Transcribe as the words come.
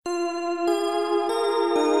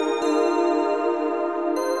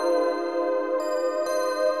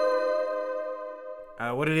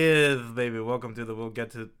What it is, baby. Welcome to the We'll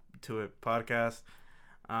Get to It podcast.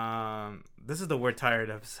 This is the We're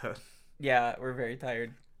Tired episode. Yeah, we're very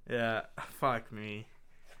tired. Yeah, fuck me.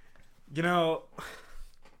 You know,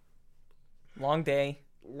 long day,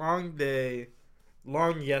 long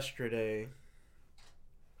yesterday.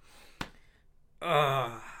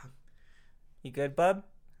 You good, bub?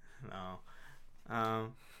 No.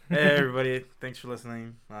 Hey everybody, thanks for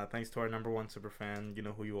listening. Thanks to our number one super fan. You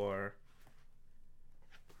know who you are.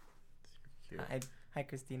 Hi,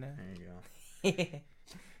 Christina. There you go.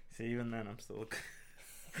 See, even then, I'm still.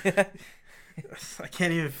 I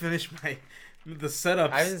can't even finish the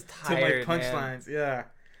setups I was tired, to my punchlines. Yeah,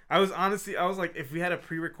 I was like, if we had a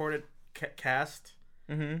pre-recorded cast,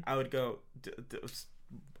 I would go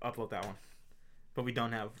upload that one, but we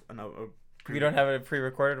don't have we don't have a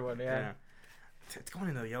pre-recorded one. Yeah. It's going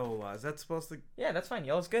into yellow. Is that supposed to? Yeah, that's fine.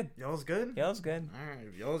 Yellow's good. Yellow's good. Yellow's good. All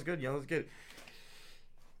right, yellow's good.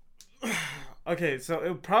 Okay, so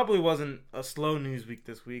it probably wasn't a slow news week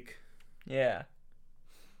this week. Yeah.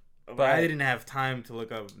 But I didn't have time to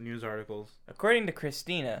look up news articles. According to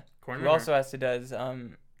Christina, who also does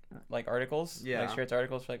like articles, like shirts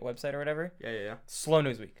articles for like a website or whatever. Yeah. Slow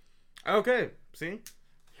news week. Okay, see,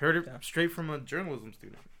 heard it straight from a journalism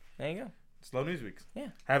student. There you go. Slow news weeks. Yeah.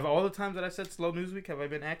 Have all the times that I said slow news week, have I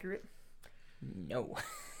been accurate? No.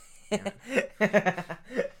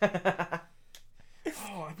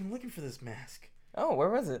 Oh, I've been looking for this mask. Oh, where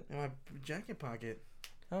was it? In my jacket pocket.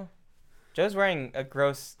 Oh. Joe's wearing a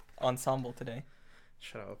gross ensemble today.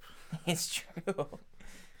 Shut up. It's true.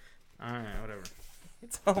 Alright, whatever.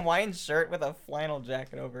 It's a Hawaiian shirt with a flannel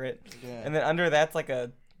jacket over it. Yeah. And then under that's like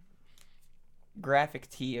a graphic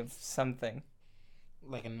tee of something.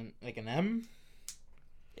 Like an M?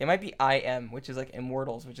 It might be IM, which is like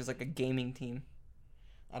Immortals, which is like a gaming team.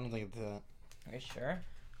 I don't think it's that. Are you sure?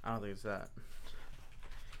 I don't think it's that.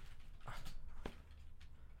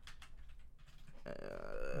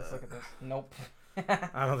 Let's look at this. Nope.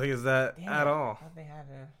 I don't think it's that at all. I thought they had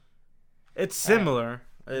a... It's similar.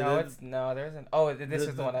 No, there isn't. Oh, this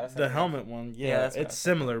is the one that I was the helmet one. Yeah, it's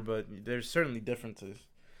similar, but there's certainly differences.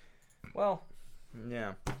 Well,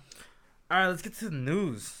 yeah. All right, let's get to the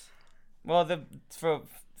news. Well,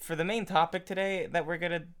 for the main topic today that we're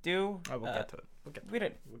gonna do, we'll get to it. We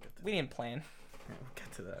didn't plan. Yeah, we'll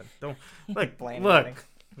get to that. Don't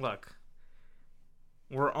look.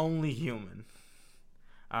 We're only human.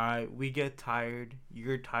 All right, we get tired.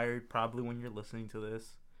 You're tired probably when you're listening to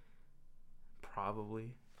this.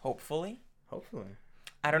 Probably. Hopefully.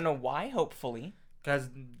 I don't know why. Hopefully. Because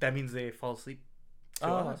that means they fall asleep.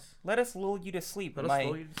 Let us lull you to sleep.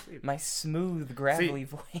 My smooth, gravelly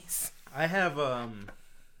voice. I have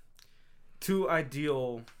two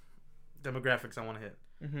ideal demographics I want to hit.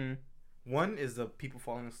 Mm-hmm. One is the people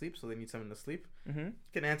falling asleep, so they need someone to sleep. Mm-hmm. You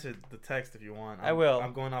can answer the text if you want. I will.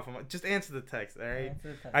 I'm going off of just answer the text, all right?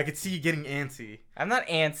 I could see you getting antsy. I'm not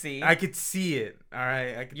antsy. I could see it, all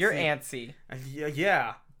right? You're antsy.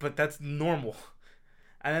 Yeah, but that's normal.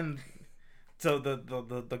 And then, so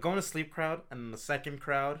the going to sleep crowd, and then the second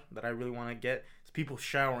crowd that I really want to get is people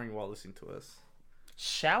showering while listening to us.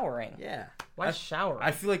 Showering? Yeah. Why showering?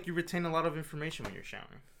 I feel like you retain a lot of information when you're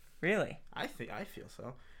showering. Really? I feel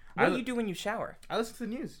so. What do you do when you shower? I listen to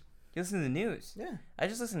the news. You listen to the news? Yeah. I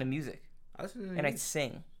just listen to music. I listen to the news. I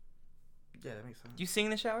sing. Yeah, that makes sense. Do you sing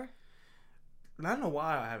in the shower? I don't know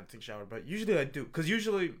why I haven't taken a shower, but usually I do. Because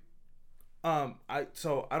usually, I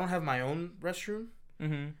don't have my own restroom.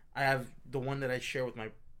 Mm-hmm. I have the one that I share with my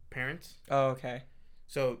parents. Oh, okay.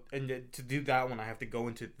 So, and to do that one, I have to go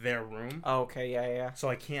into their room. Oh, okay, yeah. So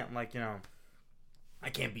I can't, I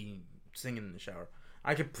can't be singing in the shower.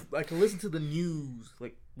 I could listen to the news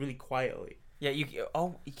really quietly. Yeah,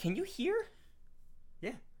 can you hear?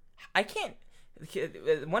 Yeah. I can't.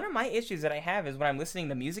 One of my issues that I have is when I'm listening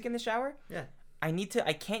to music in the shower. Yeah. I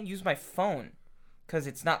can't use my phone because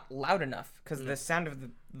it's not loud enough because the sound of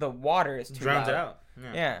the water is too loud. Drowns it out.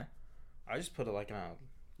 out. Yeah. I just put it in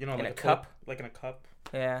a cup. Like in a cup.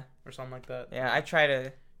 Yeah. Or something like that. Yeah, I try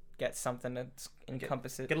to get something to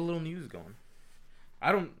encompass it. Get a little news going.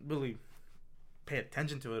 I don't really pay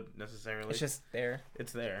attention to it necessarily. It's just there.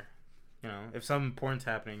 It's there. If something important's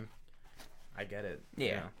happening, I get it.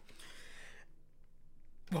 Yeah.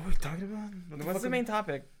 What were we talking about? What's the main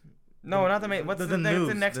topic? No, not the main. What's the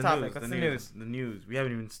next topic? What's the news? The news. We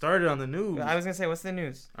haven't even started on the news. I was gonna say, what's the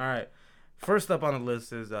news? All right. First up on the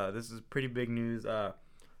list is this is pretty big news.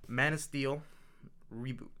 Man of Steel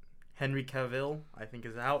reboot. Henry Cavill, I think,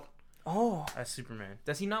 is out. Oh, as Superman.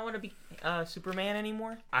 Does he not want to be Superman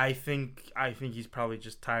anymore? I think he's probably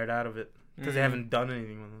just tired out of it because they haven't done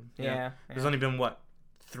anything with him. Yeah. There's only been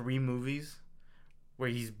 3 movies where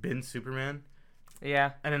he's been Superman.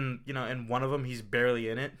 Yeah. And then, you know, in one of them, he's barely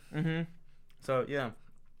in it. Mm-hmm. So, yeah.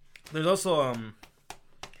 There's also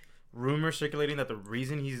rumors circulating that the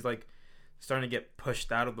reason he's, like, starting to get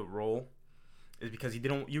pushed out of the role is because he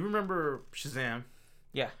didn't... You remember Shazam?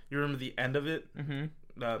 Yeah. You remember the end of it? Mm-hmm.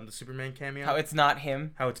 The Superman cameo? How it's not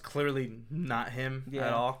him. How it's clearly not him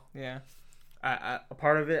at all. Yeah. A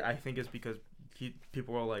part of it, I think, is because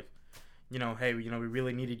people were like, you know, hey, you know, we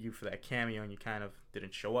really needed you for that cameo, and you kind of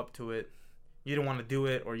didn't show up to it. You didn't want to do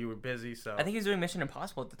it, or you were busy. So I think he was doing Mission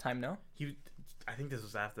Impossible at the time. No, I think this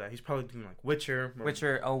was after that. He's probably doing like Witcher,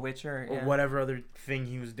 Witcher, or whatever other thing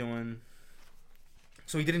he was doing.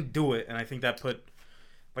 So he didn't do it, and I think that put,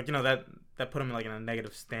 like, you know, that put him like in a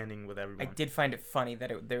negative standing with everyone. I did find it funny that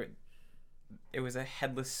it was a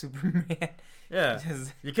headless Superman. Yeah,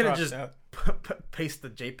 you could have just paste the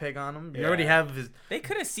JPEG on him. You already have his. They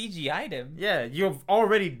could have CGI'd him. Yeah, you've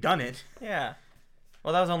already done it. Yeah.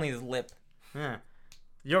 Well, that was only his lip. Yeah,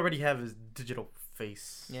 you already have his digital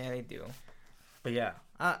face. Yeah, they do. But yeah,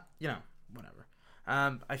 you know, whatever.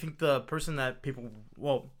 I think the person that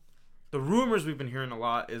the rumors we've been hearing a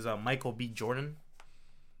lot is Michael B. Jordan.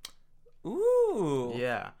 Ooh.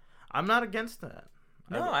 Yeah, I'm not against that.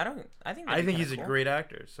 No, I don't. I think he's a great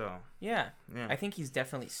actor. So yeah. Yeah. I think he's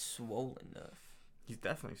definitely swollen enough. He's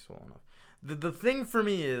definitely swollen enough. The thing for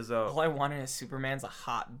me is all I want in a Superman's a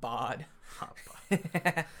hot bod. Hot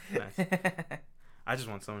bod. Nice. I just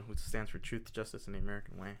want someone who stands for truth, justice, and the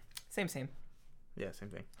American way. Same. Yeah, same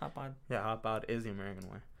thing. Hot bod. Yeah, hot bod is the American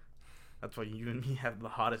way. That's why you and me have the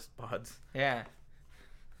hottest bods. Yeah.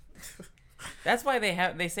 That's why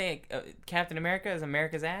they say Captain America is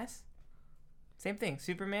America's ass. Same thing.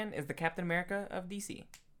 Superman is the Captain America of DC.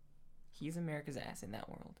 He's America's ass in that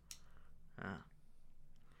world.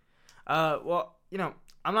 Well, you know,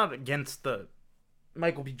 I'm not against the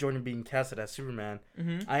Michael B. Jordan being casted as Superman.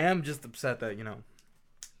 Mm-hmm. I am just upset that, you know,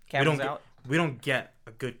 we don't get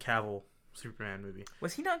a good Cavill Superman movie.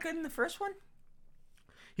 Was he not good in the first one?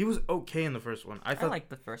 He was okay in the first one. I liked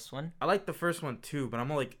the first one. I liked the first one too, but I'm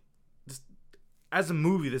like, just as a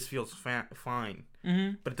movie, this feels fine.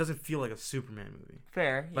 Mm-hmm. But it doesn't feel like a Superman movie.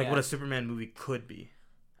 Fair, like what a Superman movie could be.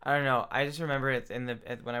 I don't know. I just remember it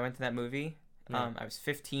when I went to that movie. Yeah. I was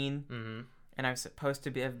 15, mm-hmm. and I was supposed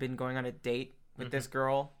to have been going on a date with this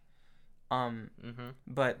girl.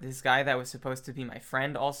 But this guy that was supposed to be my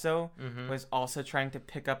friend also was also trying to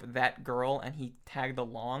pick up that girl, and he tagged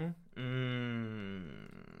along.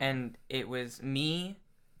 And it was me,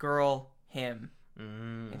 girl, him,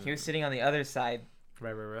 and he was sitting on the other side.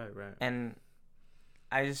 Right. And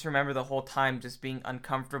I just remember the whole time just being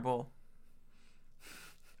uncomfortable.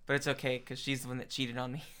 But it's okay, because she's the one that cheated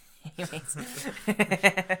on me. Anyways.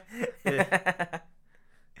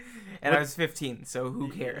 And I was 15, so who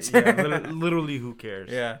cares? Yeah, literally who cares?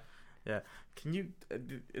 Yeah. Can you...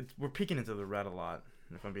 we're peeking into the red a lot,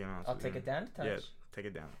 if I'm being honest I'll with take you. it down to touch. Yeah, take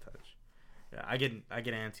it down to touch. Yeah, I get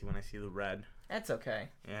antsy when I see the red. That's okay.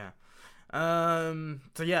 Yeah.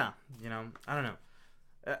 So yeah, you know, I don't know.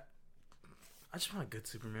 I just want a good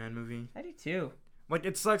Superman movie. I do too. Like,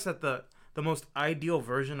 it sucks that the most ideal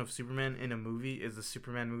version of Superman in a movie is the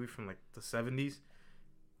Superman movie from like the 70s.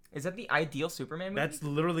 Is that the ideal Superman movie? That's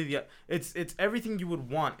literally it's everything you would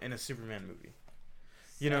want in a Superman movie.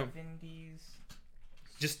 You know, 70s.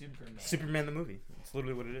 Just Superman the movie. It's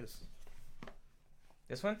literally what it is.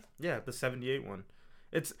 This one? Yeah, the 78 one.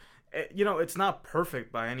 It's you know, it's not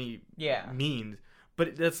perfect by any means,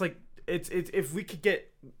 but that's like it's if we could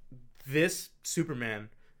get this Superman,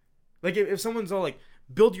 like if someone's all like,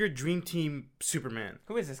 build your dream team Superman.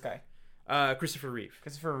 Who is this guy? Christopher Reeve.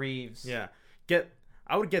 Christopher Reeves. Yeah.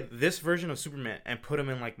 I would get this version of Superman and put him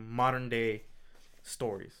in like modern day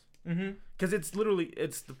stories. Mm-hmm. Because it's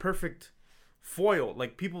the perfect foil.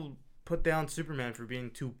 Like, people put down Superman for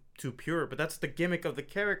being too pure, but that's the gimmick of the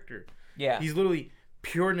character. Yeah. He's literally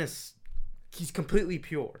pureness. He's completely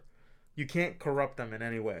pure. You can't corrupt him in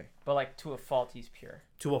any way. But like, to a fault, he's pure.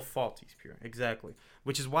 To a fault, he's pure. Exactly.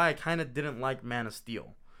 Which is why I kind of didn't like Man of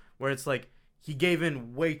Steel, where it's like he gave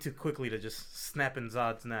in way too quickly to just snapping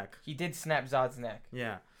Zod's neck. He did snap Zod's neck.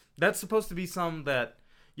 Yeah. That's supposed to be some that,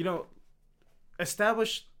 you know,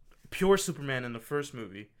 established pure Superman in the first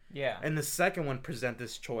movie. Yeah. And the second one present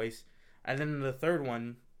this choice. And then in the third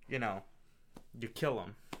one, you know, you kill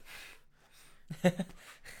him.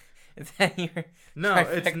 Is that your No,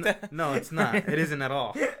 it's not. It isn't at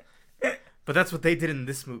all. But that's what they did in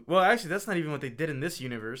this movie. Well, actually, that's not even what they did in this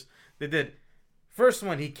universe. They did... First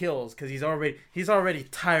one, he kills because he's already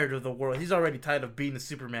tired of the world. He's already tired of being the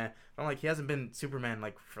Superman. I'm like, he hasn't been Superman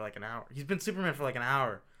like for like an hour. He's been Superman for like an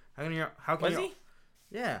hour. How can Was he?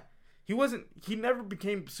 Yeah. He never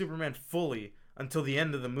became Superman fully until the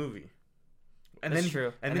end of the movie. And That's then,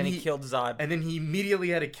 true. And then he killed Zod. And then he immediately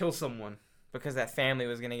had to kill someone. Because that family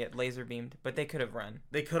was going to get laser beamed. But they could have run.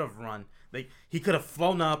 He could have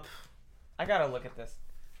flown up. I got to look at this.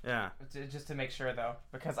 Yeah. Just to make sure, though.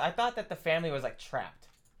 Because I thought that the family was, like, trapped.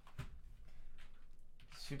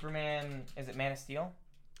 Superman... Is it Man of Steel?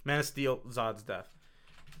 Man of Steel, Zod's death.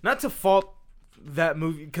 Not to fault that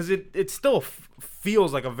movie, because it still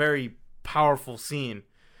feels like a very powerful scene.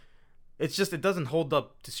 It's just, it doesn't hold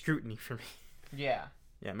up to scrutiny for me. Yeah.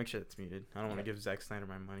 Yeah, make sure it's muted. I don't want to give Zack Snyder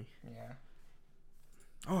my money. Yeah.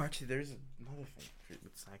 Oh, actually, there's another thing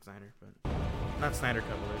with Zack Snyder, but not Snyder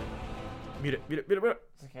Cut related. Mute it.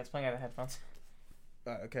 It's okay, it's playing out of the headphones.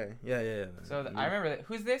 Okay. Yeah. So, I remember that.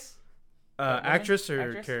 Who's this? Actress or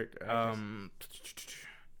Actress? character?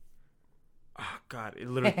 Oh, God. It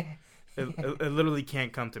literally... it literally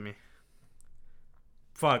can't come to me.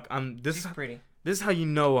 Fuck, She's pretty. This is how you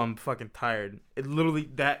know I'm fucking tired. It literally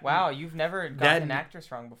that. Wow, you've never gotten an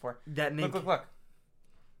actress wrong before. That name. Look.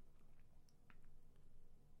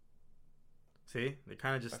 See, they're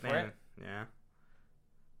kind of just standing. Yeah.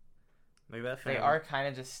 Look at that. Family. They are kind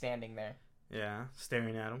of just standing there. Yeah,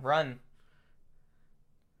 staring at him. Run.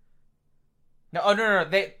 No.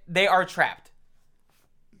 They are trapped.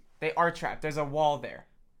 They are trapped. There's a wall there.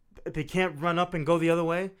 They can't run up and go the other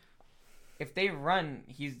way. If they run,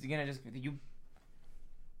 he's gonna just you.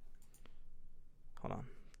 Hold on,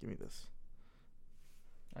 give me this.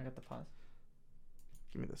 I got the pause.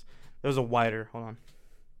 Give me this. There's a wider. Hold on.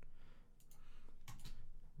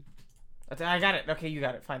 I got it. Okay, you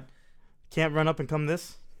got it. Fine. Can't run up and come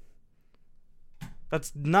this.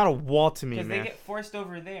 That's not a wall to me, man. Because they get forced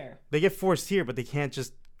over there. They get forced here, but they can't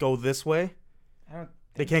just go this way. I don't.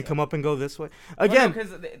 They can't come up and go this way. Again,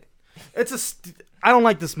 because I don't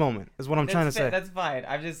like this moment. Is what I'm trying to say. That's fine.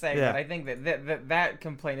 I'm just saying that I think that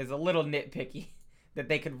complaint is a little nitpicky. That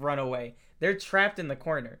they could run away. They're trapped in the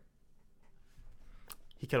corner.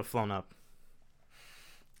 He could have flown up.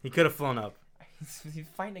 He's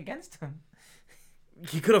fighting against him.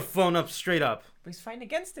 He could have flown up straight up. But he's fighting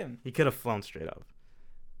against him. He could have flown straight up.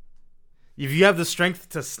 If you have the strength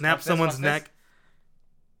to snap someone's neck.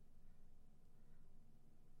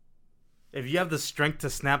 If you have the strength to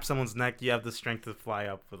snap someone's neck, you have the strength to fly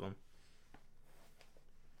up with them.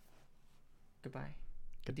 Goodbye.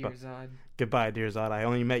 Dear Zod. Goodbye, dear Zod. I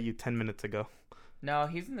only met you 10 minutes ago. No,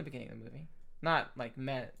 he's in the beginning of the movie. Not like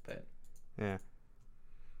met, but... Yeah.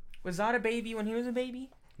 Was Zod a baby when he was a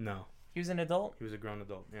baby? No. He was an adult? He was a grown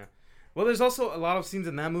adult, yeah. Well, there's also a lot of scenes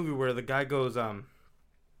in that movie where the guy goes,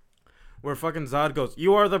 where fucking Zod goes,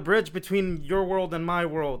 "You are the bridge between your world and my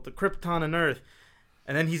world, the Krypton and Earth."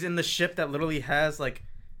 And then he's in the ship that literally has, like,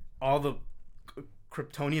 all the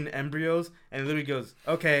Kryptonian embryos. And it literally goes,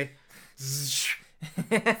 okay.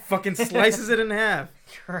 Fucking slices it in half.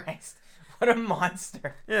 Christ. What a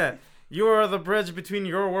monster. Yeah. You are the bridge between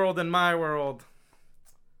your world and my world.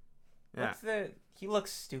 Yeah. He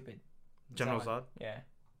looks stupid. General Zod? Yeah.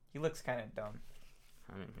 He looks kind of dumb.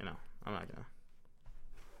 I mean, I'm not gonna.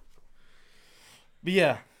 But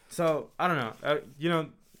yeah. So, I don't know.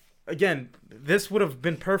 Again, this would have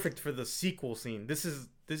been perfect for the sequel scene. This is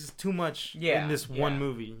too much in this one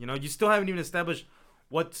movie. You still haven't even established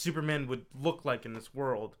what Superman would look like in this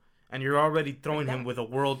world, and you're already throwing him with a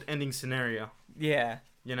world-ending scenario. Yeah.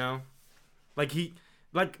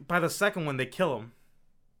 Like by the second one, they kill him.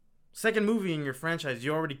 Second movie in your franchise,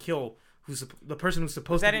 you already kill the person who's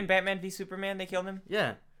supposed to. Was that in Batman v Superman? They killed him.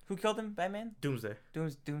 Yeah. Who killed him? Batman. Doomsday.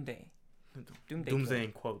 Doomsday. Doomsday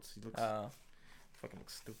in quotes. He looks. Fucking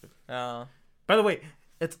looks stupid. Oh. By the way,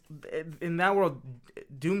 it's in that world,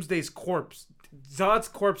 Doomsday's corpse, Zod's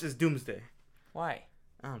corpse is Doomsday. Why?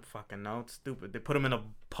 I don't fucking know. It's stupid. They put him in a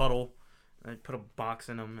puddle. They put a box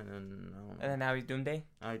in him, and then. And then now he's Doomsday.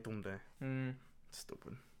 Now he's Doomsday.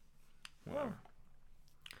 Stupid. Whatever.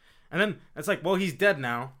 And then it's like, well, he's dead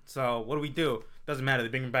now. So what do we do? Doesn't matter. They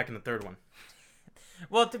bring him back in the third one.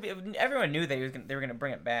 Well, everyone knew they were gonna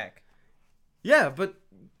bring it back. Yeah, but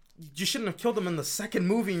you shouldn't have killed him in the second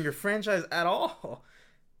movie in your franchise at all.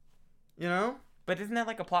 But isn't that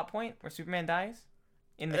like a plot point where Superman dies?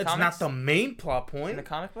 It's comics? Not the main plot point. In the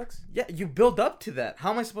comic books? Yeah, you build up to that.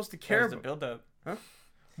 How am I supposed to care about the build up? Huh?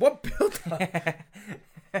 What build up?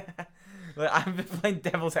 I'm playing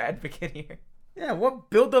devil's advocate here. Yeah,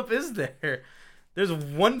 what build up is there? There's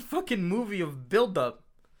one fucking movie of build up.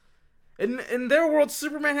 In their world,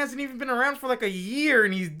 Superman hasn't even been around for like a year,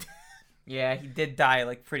 and he's. Yeah, he did die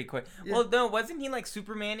like pretty quick. Yeah. Well, no, wasn't he like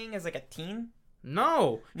Supermaning as like a teen?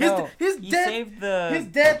 No. His dad. Saved the. His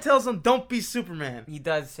dad tells him, "Don't be Superman." He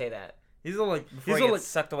does say that. He's all like Before he gets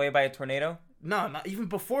sucked away by a tornado. No, not even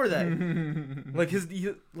before that.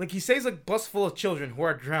 Like he saves a bus full of children who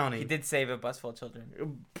are drowning. He did save a bus full of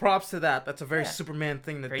children. Props to that. That's a very Superman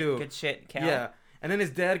thing to do. Good shit, Cal. Yeah, and then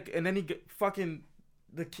his dad, and then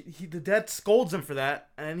the dad scolds him for that,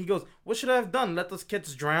 and he goes, "What should I have done? Let those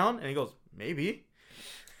kids drown?" And he goes, "Maybe."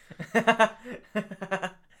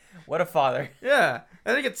 What a father. Yeah,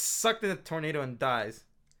 and then he gets sucked in a tornado and dies.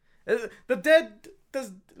 The dad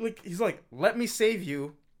does he's like, "Let me save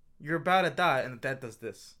you. You're about to die," and the dad does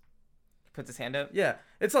this. He puts his hand up. Yeah,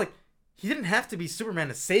 it's like he didn't have to be Superman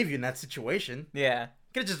to save you in that situation. Yeah,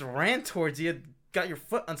 he could have just ran towards you, got your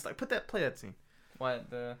foot unstuck. Play that scene.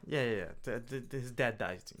 What the? Yeah. His dad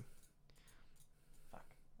dies. Scene.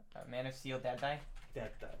 Fuck. Man of Steel, dad die.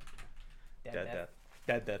 Dad.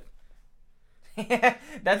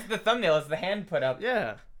 That's the thumbnail. It's the hand put up.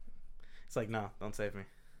 Yeah. It's like, no, don't save me.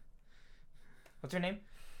 What's her name?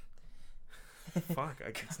 Fuck,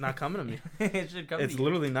 it's not coming to me. It should come. It's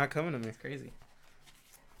literally not coming to me. It's crazy.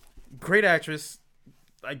 Great actress.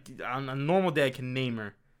 On a normal day, I can name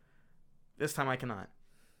her. This time, I cannot.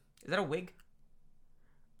 Is that a wig?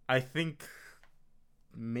 I think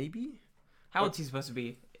maybe. How old is he supposed to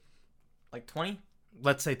be? Like 20?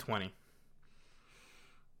 Let's say 20.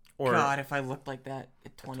 Or God, if I looked like that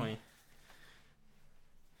at 20.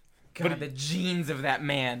 God, but the genes of that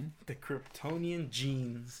man. The Kryptonian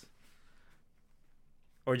genes.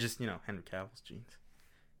 Or just, Henry Cavill's genes.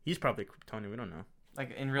 He's probably a Kryptonian. We don't know.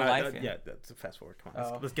 Like in real life? Yeah, that's a fast forward. Come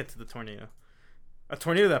on. Let's get to the tornado. A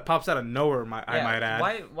tornado that pops out of nowhere, I might add.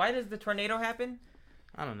 Why does the tornado happen?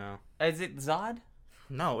 I don't know. Is it Zod?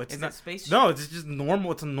 No, it's not. Is it spaceship? No, it's just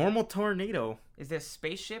normal. It's a normal tornado. Is there a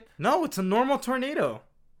spaceship? No, it's a normal tornado.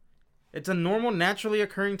 It's a normal, naturally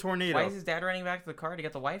occurring tornado. Why is his dad running back to the car to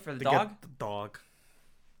get the wife or the dog? Get the dog.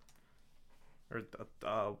 Or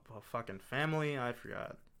a fucking family. I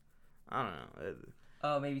forgot. I don't know.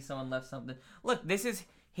 Oh, maybe someone left something. Look, this is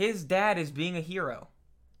his dad is being a hero.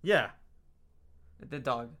 Yeah. The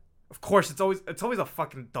dog. Of course, it's always a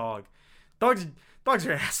fucking dog. Dogs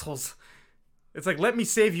are assholes. It's like, let me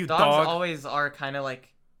save you, Dogs dog. Dogs always are kind of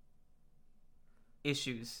like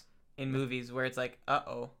issues in movies where it's like,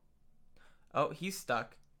 oh, he's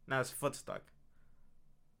stuck. Now his foot's stuck.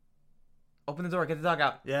 Open the door, get the dog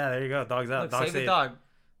out. Yeah, there you go. Dog's out. Look, dog save the dog.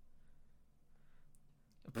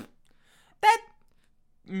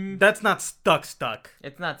 That's not stuck.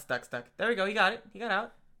 It's not stuck. There we go. He got it. He got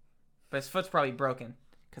out. But his foot's probably broken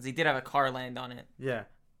because he did have a car land on it. Yeah.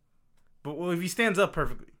 But if he stands up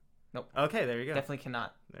perfectly. Nope. Okay, there you go. Definitely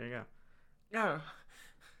cannot. There you go. No.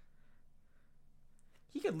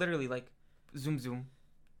 He could literally zoom.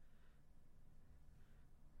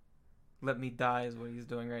 Let me die is what he's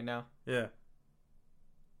doing right now. Yeah.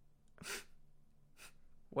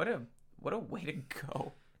 What a way to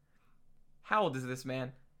go. How old is this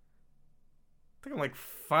man? I think I'm like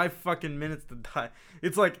 5 fucking minutes to die.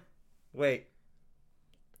 It's like, wait.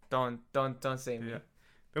 Don't say me. Yeah.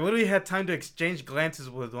 They literally had time to exchange glances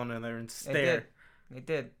with one another and stare. They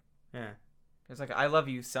did. Yeah. It's like, I love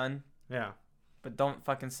you, son. Yeah. But don't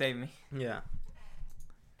fucking save me. Yeah.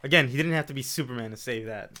 Again, he didn't have to be Superman to save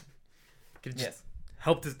that. He could have just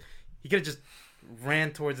helped his... He could have just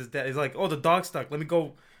ran towards his dad. He's like, oh, the dog's stuck. Let me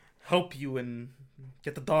go help you and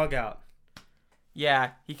get the dog out.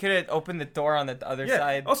 Yeah, he could have opened the door on the other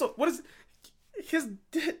side. Also, what is... His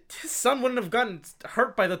son wouldn't have gotten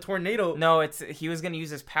hurt by the tornado. No, he was going to use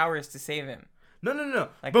his powers to save him. No.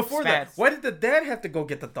 Like before spats. that, why did the dad have to go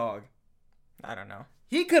get the dog? I don't know.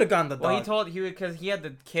 He could have gotten the dog. Well, because he had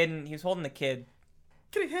the kid and he was holding the kid.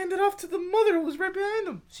 Could have handed off to the mother who was right behind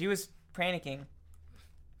him. She was panicking.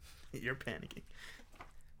 You're panicking.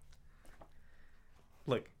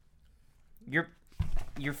 Look.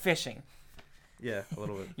 You're fishing. Yeah, a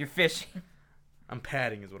little bit. You're fishing. I'm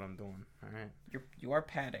padding is what I'm doing. All right. You are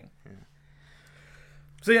padding. Yeah.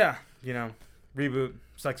 So yeah, reboot.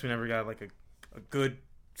 Sucks we never got like a good.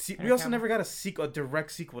 We also never got a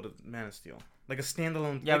direct sequel to Man of Steel, like a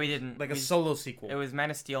standalone. Yeah, we didn't. Like a solo sequel. It was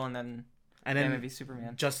Man of Steel and then maybe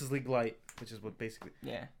Superman. Justice League Light, which is what basically.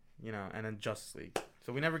 Yeah. And then Justice League.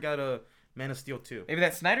 So we never got a Man of Steel 2. Maybe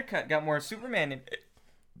that Snyder Cut got more Superman in it.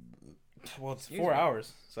 Well, it's 4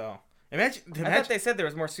 hours, so. I thought they said there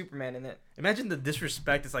was more Superman in it. Imagine the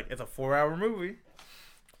disrespect. It's like, it's a 4-hour movie.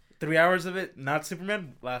 3 hours of it, not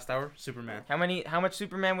Superman. Last hour, Superman. How much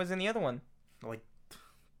Superman was in the other one? Like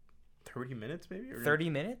 30 minutes, maybe? Or 30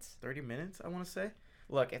 minutes? 30 minutes, I want to say.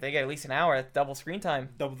 Look, if they get at least an hour, that's double screen time.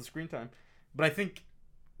 Double the screen time. But I think,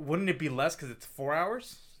 wouldn't it be less because it's 4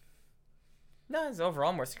 hours? No, it's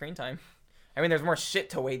overall more screen time. I mean, there's more shit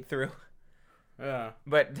to wade through. Yeah.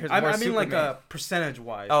 But there's more I mean, Superman. like percentage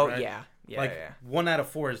wise. Oh right? yeah. Yeah. Like yeah. 1 out of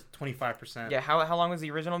 4 is 25%. Yeah. How long was the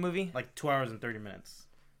original movie? Like 2 hours and 30 minutes.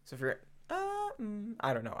 So if you're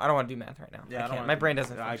I don't know. I don't want to do math right now. Yeah, I can't. My brain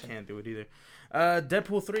doesn't I function. can't do it either.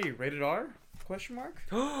 Deadpool 3 rated R? Question mark?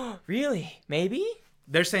 Really? Maybe?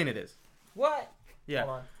 They're saying it is. What? Yeah.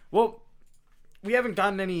 Hold on. Well, we haven't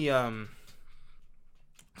gotten any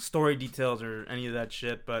story details or any of that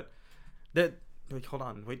shit, but that wait, hold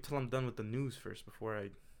on. Wait till I'm done with the news first before I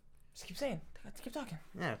Just keep saying. Keep talking.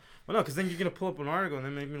 Yeah. Well, no, because then you're going to pull up an article and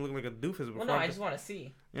then make me look like a doofus before Well, no, I just want to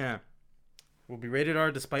see. Yeah. Will be rated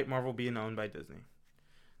R despite Marvel being owned by Disney.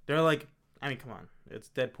 They're like, I mean, come on. It's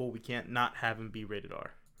Deadpool. We can't not have him be rated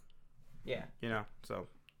R. Yeah. You know? So,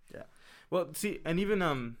 yeah. Well, see, and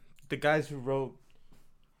even the guys who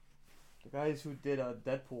did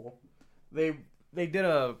Deadpool, they did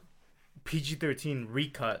a PG-13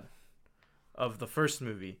 recut of the first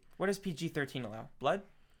movie. What does PG-13 allow? Blood?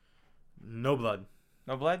 No blood.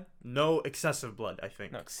 No blood? No excessive blood, I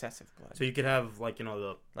think. No excessive blood. So you could have, like, you know,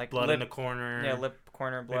 the like blood lip, in the corner. Yeah, lip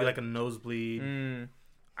corner blood. Maybe like a nosebleed.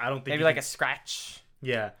 I don't think maybe like a scratch.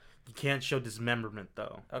 Yeah. You can't show dismemberment,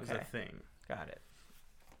 though. Okay. Is a thing. Got it.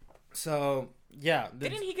 So, yeah.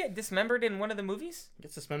 Didn't he get dismembered in one of the movies? He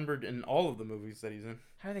gets dismembered in all of the movies that he's in.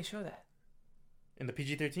 How do they show that? In the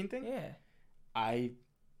PG-13 thing? Yeah. I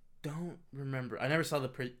don't remember. I never saw the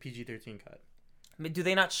PG-13 cut. I mean, do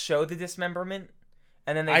they not show the dismemberment?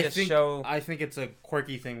 And then they show... I think it's a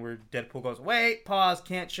quirky thing where Deadpool goes, wait, pause,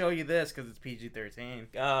 can't show you this because it's PG-13.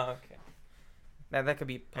 Oh, okay. That could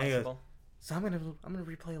be possible. So I'm gonna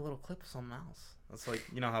replay a little clip of something else. It's like,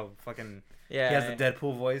 you know how fucking he Yeah. has the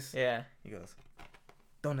Deadpool voice. Yeah. He goes,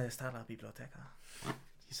 "Donde está la biblioteca?"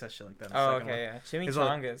 He says shit like that. In the Oh, second okay. one. Yeah. He's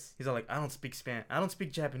Chimichangas. He's all like, I don't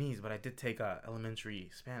speak Japanese, but I did take elementary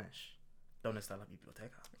Spanish. Donde está la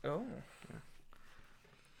biblioteca?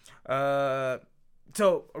 Oh.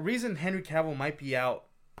 So a reason Henry Cavill might be out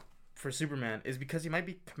for Superman is because he might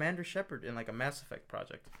be Commander Shepard in like a Mass Effect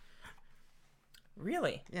project.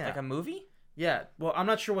 Really? Yeah. Like a movie? Yeah. Well, I'm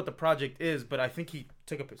not sure what the project is, but I think he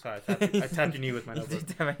took a. Sorry, I tapped your knee with my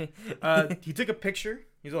notebook. He took a picture.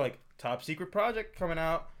 He's all like, top secret project coming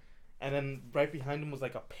out, and then right behind him was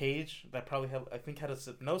like a page that probably had a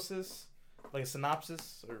synopsis, like a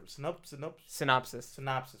synopsis or synopsis.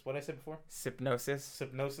 Synopsis. What did I say before? Hypnosis.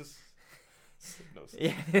 Hypnosis.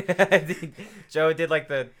 Yeah. Joe did like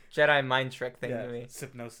the Jedi mind trick thing to me.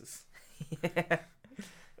 Hypnosis. Yeah.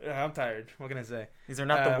 I'm tired. What can I say? These are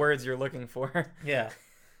not the words you're looking for. Yeah.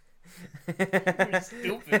 You're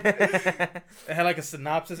stupid. It had like a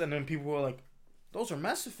synopsis, and then people were like, "Those are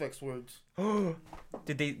Mass Effect's words."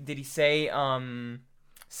 Did he say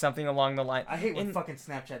something along the line? I hate when fucking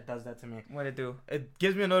Snapchat does that to me. What'd it do? It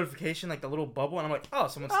gives me a notification, like the little bubble, and I'm like, "Oh,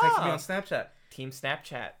 someone's texting me on Snapchat." Team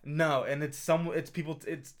Snapchat. No, and it's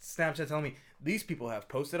Snapchat telling me these people have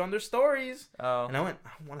posted on their stories. Oh. And I went,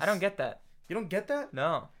 I don't get that. You don't get that?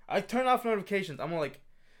 No. I turn off notifications. I'm like,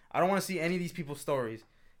 I don't want to see any of these people's stories.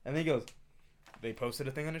 And then he goes, they posted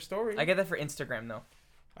a thing on their story. I get that for Instagram though.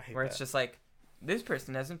 I hate where that. It's just like, this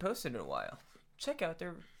person hasn't posted in a while. Check out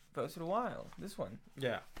their posted a while. This one.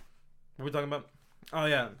 Yeah. What are we talking about? Oh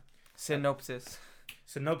yeah. Synopsis.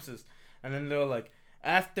 And then they're like,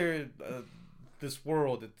 after this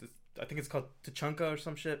world, I think it's called Tachanka or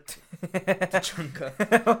some shit.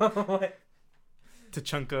 Tachanka. What?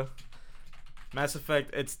 Tachanka. Mass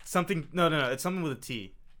Effect. It's something. No. It's something with a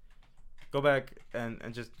T. Go back and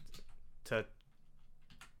just to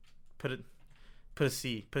put a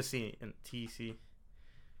C in TC.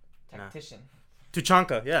 Tactician.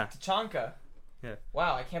 Tuchanka. Yeah. Tachanka. Yeah.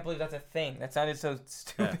 Wow, I can't believe that's a thing. That sounded so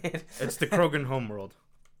stupid. Yeah. It's the Krogan homeworld.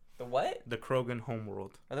 The what? The Krogan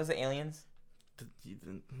homeworld. Are those the aliens?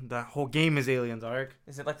 The whole game is aliens, Ark.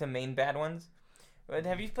 Is it like the main bad ones? But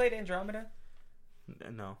have you played Andromeda?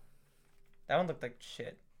 No. That one looked like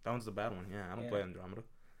shit. That one's the bad one. Yeah, I don't play Andromeda.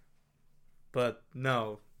 But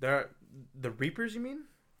no, there are the Reapers. You mean?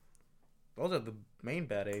 Those are the main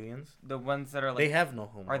bad aliens. The ones that are like. They have no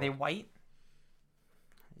home. Are they white?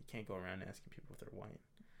 You can't go around asking people if they're white.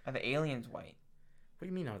 Are the aliens white? What do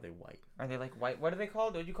you mean? Are they white? Are they like white? What are they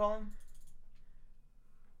called? What did you call them?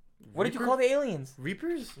 Reapers? What did you call the aliens?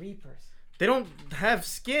 Reapers? Reapers. They don't have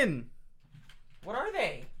skin. What are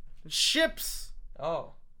they? Ships.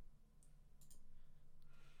 Oh.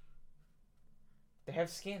 They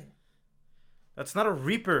have skin. That's not a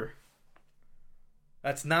Reaper.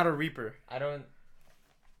 That's not a Reaper. I don't.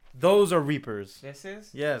 Those are Reapers. This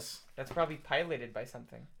is? Yes. That's probably piloted by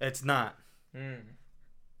something. It's not.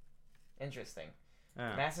 Interesting.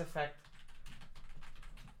 Yeah. Mass Effect,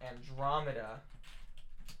 Andromeda,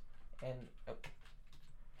 And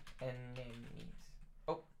enemies.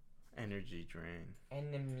 Oh. Energy drain.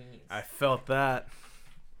 Enemies. I felt that.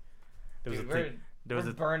 There was Dude, a thing. There was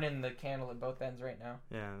we're a burning the candle at both ends right now.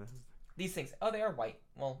 yeah. These things. Oh, they are white.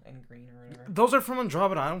 Well, and green or whatever. Those are from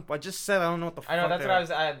Andromeda. I just said I don't know what the fuck. I know. That's they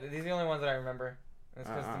what are. I was. These are the only ones that I remember. That's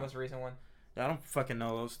because it's the most recent one. I don't fucking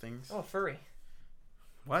know those things. Oh, furry.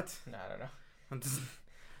 What? No, I don't know.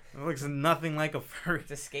 It looks nothing like a furry.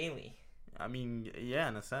 It's a scaly. I mean, yeah,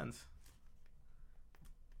 in a sense.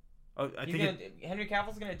 Oh, I He's think Henry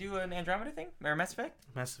Cavill's gonna do an Andromeda thing or a Mass Effect.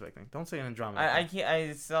 Mass Effect thing. Don't say an Andromeda. I can't.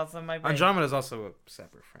 I saw some of my brain. Andromeda is also a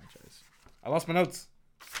separate franchise. I lost my notes.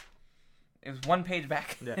 It was one page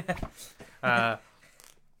back. Yeah.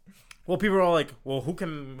 Well, people are all like, "Well, who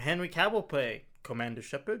can Henry Cavill play? Commander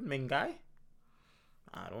Shepard, main guy?"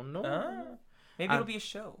 I don't know. Maybe it'll be a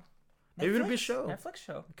show. Maybe it'll be a show. Netflix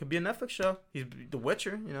show. It could be a Netflix show. He's The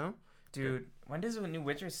Witcher, you know. Dude, when does the new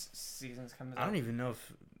Witcher seasons come out? I don't even know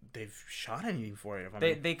if they've shot anything for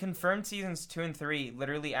it. They confirmed seasons 2 and 3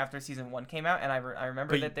 literally after season 1 came out, and I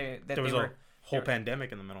remember But that there was a whole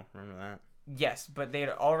pandemic in the middle. Remember that? Yes, but they had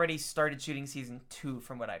already started shooting season 2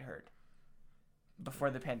 from what I'd heard before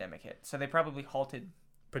the pandemic hit. So they probably halted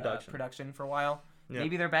production for a while. Yeah.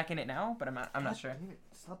 Maybe they're back in it now, but I'm not sure.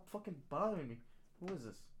 Stop fucking bothering me. Who is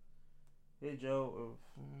this? Hey Joe.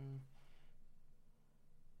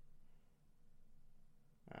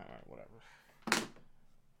 Alright, whatever.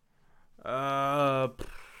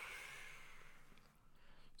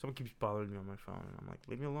 Someone keeps bothering me on my phone, and I'm like,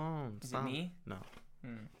 leave me alone. Stop. Is it me? No.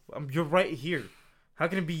 You're right here. How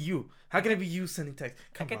can it be you? How can it be you sending text?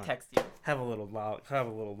 I can text you. Have a little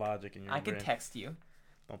logic in your brain. I can text you.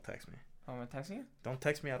 Don't text me. Oh, I'm gonna text you? Don't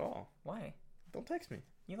text me at all. Why? Don't text me.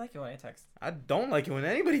 You like it when I text. I don't like it when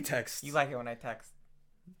anybody texts. You like it when I text.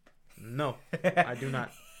 No, I do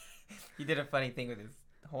not. He did a funny thing with his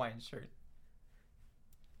Hawaiian shirt.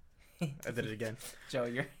 I did it again. Joe,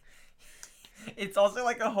 it's also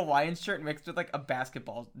like a Hawaiian shirt mixed with like a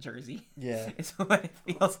basketball jersey. Yeah. It's what it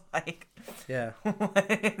feels like. Yeah.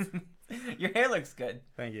 Your hair looks good.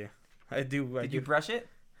 Thank you. I do. Did you brush it?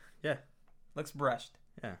 Yeah. Looks brushed.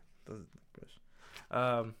 Yeah. Doesn't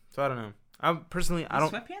brush. So I don't know. I'm personally, I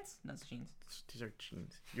don't. Sweatpants? No, it's jeans. These are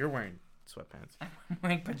jeans. You're wearing sweatpants. I'm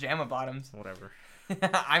wearing pajama bottoms. Whatever.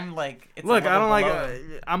 I'm like. Look, I don't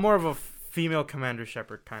like. I'm more of a female Commander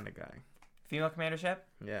Shepard kind of guy. Female Commander Shep?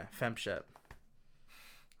 Yeah, Fem Shep.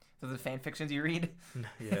 Those are the fan fictions you read?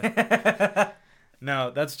 Yeah.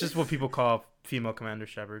 No, that's just what people call female Commander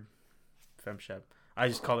Shepard. Fem Shep. I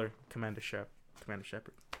just call her Commander Shep. Commander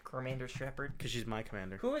Shepard. Commander Shepard? Because she's my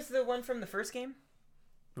commander. Who was the one from the first game?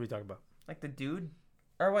 What are we talking about? Like the dude?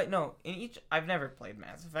 Or wait, no. I've never played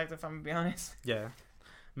Mass Effect, if I'm going to be honest. Yeah.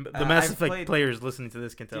 The Mass Effect players listening to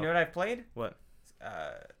this can tell. Do you know what I've played? What?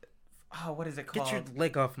 What is it called? Get your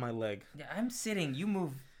leg off my leg. Yeah, I'm sitting. You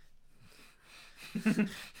move. There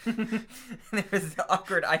was the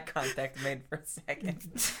awkward eye contact made for a second.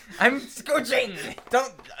 I'm scooching.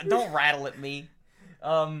 Don't rattle at me.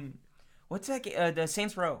 What's that? The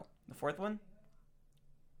Saints Row, the fourth one.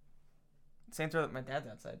 Saints Row. My dad's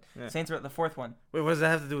outside. Yeah. Saints Row, the fourth one. Wait, what does that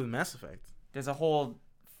have to do with Mass Effect? There's a whole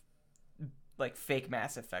like fake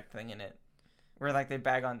Mass Effect thing in it, where like they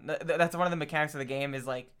bag on. That's one of the mechanics of the game is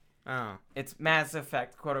like. Oh. It's Mass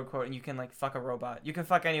Effect, quote unquote, and you can like fuck a robot. You can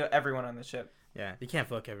fuck everyone on the ship. Yeah, you can't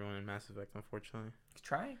fuck everyone in Mass Effect, unfortunately.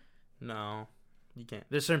 Try. No, you can't.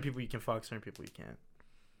 There's certain people you can fuck, certain people you can't.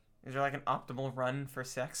 Is there like an optimal run for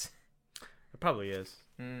sex? It probably is.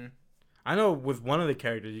 I know with one of the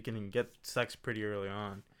characters you can get sex pretty early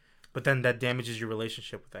on, but then that damages your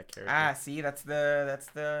relationship with that character. See, that's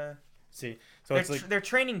the. See, so it's like they're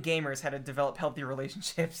training gamers how to develop healthy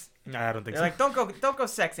relationships. Nah, I don't think they're so. Like, don't go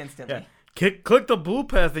sex instantly. Yeah. Click the blue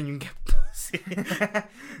path and you can get pussy.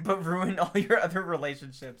 But ruin all your other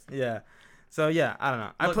relationships. Yeah. So yeah, I don't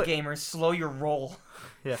know. Look, gamers, slow your roll.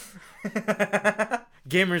 Yeah.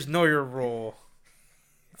 Gamers, know your role.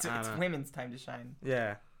 It's women's time to shine.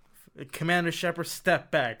 Yeah. Commander Shepard,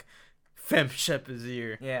 step back. Fem Shep is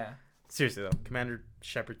here. Yeah. Seriously though, Commander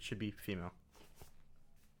Shepard should be female.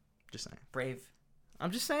 Just saying. Brave.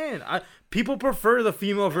 I'm just saying. People prefer the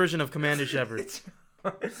female version of Commander Shepard.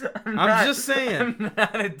 I'm just saying. I'm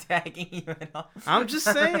not attacking you at all. I'm just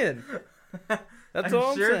saying. That's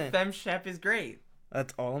all I'm saying. I'm sure Fem Shep is great.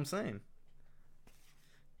 That's all I'm saying.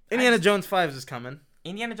 Indiana Jones 5 is coming.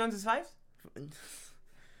 Indiana Jones is 5?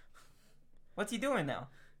 What's he doing now?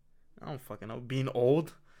 I don't fucking know. Being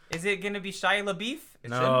old? Is it going to be Shia LaBeouf?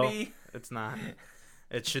 No, it's not.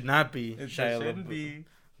 It should not be Shia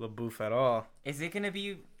LaBeouf at all. Is it going to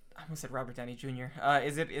be I almost said Robert Downey Jr.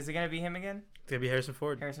 Is it gonna be him again? It's gonna be Harrison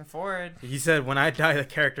Ford. Harrison Ford. He said, "When I die, the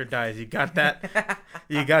character dies." You got that?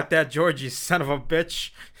 You got that, George? You son of a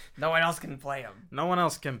bitch. No one else can play him. No one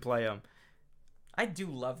else can play him. I do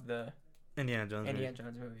love the Indiana Jones.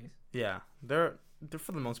 Jones movies. Yeah, they're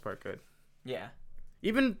for the most part good. Yeah.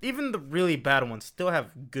 Even the really bad ones still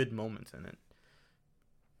have good moments in it.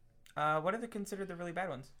 What are they considered the really bad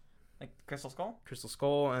ones? Like Crystal Skull? Crystal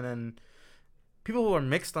Skull, and then people who are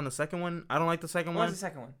mixed on the second one. I don't like the second one. What was the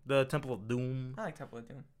second one? The Temple of Doom. I like Temple of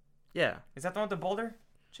Doom. Yeah. Is that the one with the boulder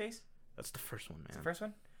chase? That's the first one, man. That's the first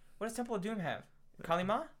one? What does Temple of Doom have?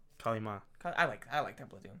 Kalima? Kalima. I like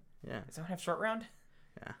Temple of Doom. Yeah. Does that one have short round?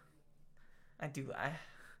 Yeah.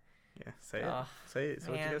 Yeah, say it. Say it.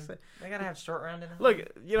 Say what you gotta say. They gotta have short round in it. Look,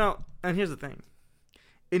 and here's the thing.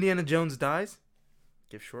 Indiana Jones dies.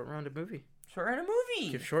 Give Short Round a movie. Short round a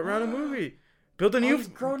movie. Give Short Round a movie. Build a new. He's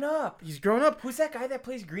grown up. He's grown up. Who's that guy that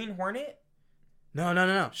plays Green Hornet?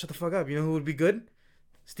 No. Shut the fuck up. You know who would be good?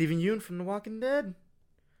 Stephen Yeun from The Walking Dead.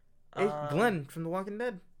 Glenn from The Walking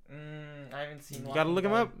Dead. I haven't seen. You gotta look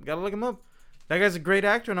him up. That guy's a great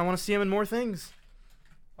actor, and I want to see him in more things.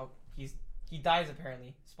 Oh, he dies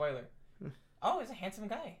apparently. Spoiler. Oh, he's a handsome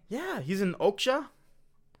guy. Yeah, he's in Okja,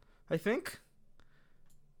 I think.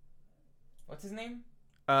 What's his name?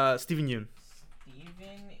 Stephen Yeun. Stephen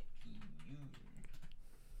Yeun.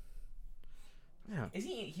 Yeah. Is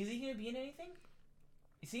he gonna be in anything?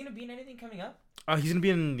 Is he gonna be in anything coming up? He's gonna be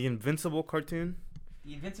in the Invincible cartoon.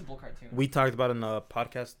 The Invincible cartoon. We talked about it in a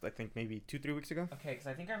podcast, I think maybe 2-3 weeks ago. Okay, because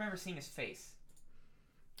I think I remember seeing his face.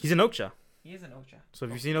 He's in Okja. He is in Okja. So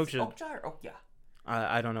have you seen Okja? Okja or Okja?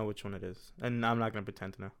 I don't know which one it is, and I'm not gonna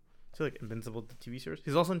pretend to know. Is he like Invincible, the TV series?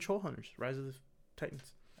 He's also in Troll Hunters, Rise of the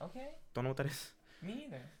Titans. Okay. Don't know what that is. Me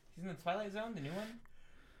neither. He's in the Twilight Zone, the new one.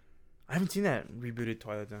 I haven't seen that rebooted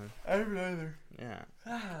Twilight Zone. I haven't either. Yeah.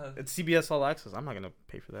 It's CBS All Access. I'm not gonna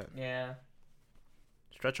pay for that. Yeah.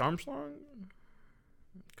 Stretch Armstrong.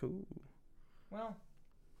 Cool. Well.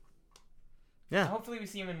 Yeah. Hopefully we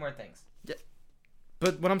see him in more things. Yeah.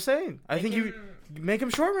 But what I'm saying, I think you make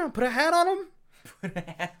him Short Round. Put a hat on him. Put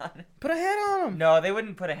a hat on him. No, they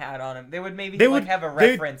wouldn't put a hat on him. They would maybe have a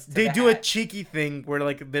reference to they the do hat. a cheeky thing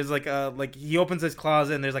where there's he opens his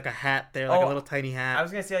closet and there's a hat there, a little tiny hat. I was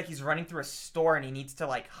gonna say he's running through a store and he needs to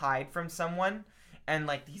hide from someone, and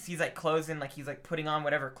he sees clothes and he's putting on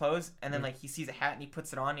whatever clothes, and then he sees a hat and he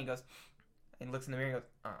puts it on and he goes and looks in the mirror and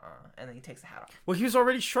goes and then he takes the hat off. Well, he was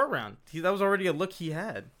already Short Round. That was already a look he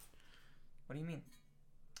had. What do you mean?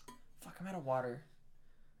 Fuck, I'm out of water.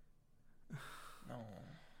 No.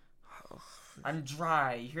 I'm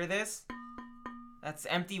dry. You hear this? That's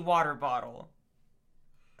empty water bottle.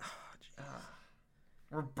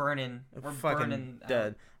 We're burning. We're fucking burning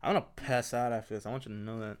dead. I'm gonna pass out after this. I want you to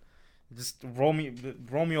know that. Just roll me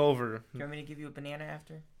over. Do you want me to give you a banana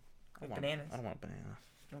after? Bananas. I don't want a banana.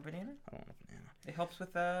 No banana? I don't want a banana. It helps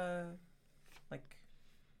with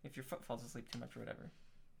if your foot falls asleep too much or whatever.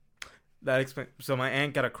 That explains. So my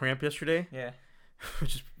aunt got a cramp yesterday. Yeah.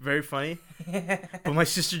 Which is very funny. But my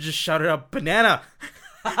sister just shouted out, "Banana!"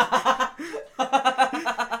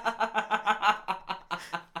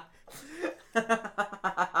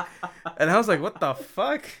 And I was like, what the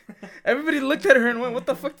fuck? Everybody looked at her and went, what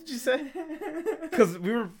the fuck did you say? Because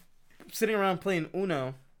we were sitting around playing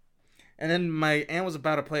Uno. And then my aunt was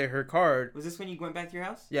about to play her card. Was this when you went back to your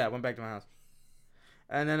house? Yeah, I went back to my house.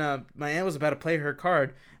 And then my aunt was about to play her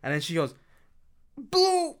card. And then she goes,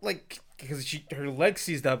 "Boo!" Because her leg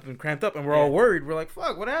seized up and cramped up. And we're all worried. We're like,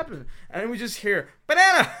 fuck, what happened? And then we just hear,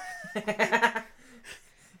 "Banana!" Do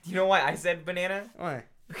you know why I said banana? Why?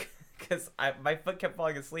 Because my foot kept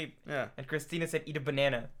falling asleep. Yeah. And Christina said, "Eat a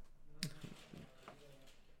banana."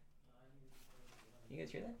 You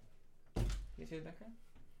guys hear that? You guys hear the background?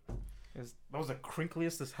 That was the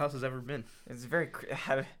crinkliest this house has ever been. It's very...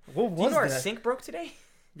 What was Do you know our that? sink broke today?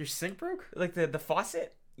 Your sink broke? The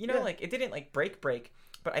faucet? You know, Yeah. it didn't break.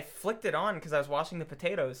 But I flicked it on because I was washing the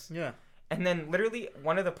potatoes. Yeah. And then literally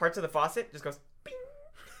one of the parts of the faucet just goes... Bing!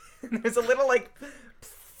 And there's a little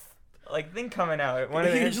thing coming out.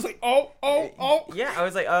 You're just like, oh. Yeah, I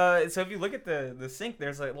was like, so if you look at the sink,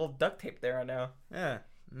 there's a little duct tape there on now. Yeah.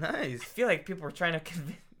 Nice. I feel like people were trying to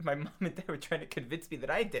my mom and dad were trying to convince me that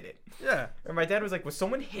I did it. Yeah. Or my dad was like, was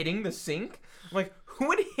someone hitting the sink? I'm like, who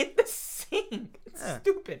would hit the sink? It's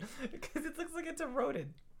stupid. Because it looks like it's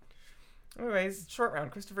eroded. Anyways, Short Round,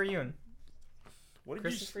 Christopher Yeun. What did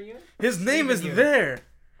Christopher Yeun? His name is Yeun. there.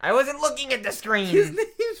 I wasn't looking at the screen. His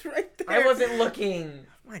name's right there. I wasn't looking.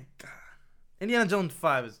 Oh my God. Indiana Jones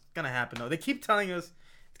 5 is gonna happen though. They keep telling us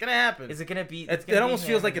it's gonna happen. Is it gonna be? It almost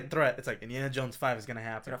feels like a threat. It's like Indiana Jones 5 is gonna It's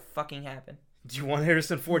happen. gonna fucking happen. Do you want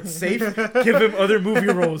Harrison Ford safe? Give him other movie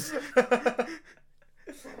roles.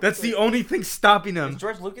 That's the only thing stopping him. Is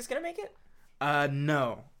George Lucas gonna make it?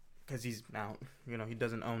 No, because he's out. You know, he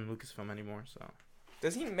doesn't own Lucasfilm anymore. So.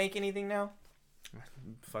 Does he make anything now?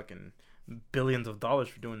 Fucking billions of dollars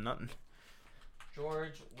for doing nothing.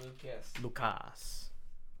 George Lucas. Lucas.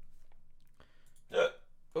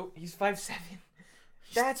 Oh, he's 5'7".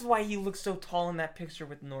 That's why he looks so tall in that picture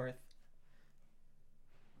with North.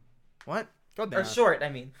 What? Go down. Or short, I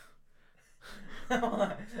mean.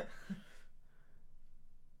 So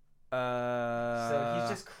he's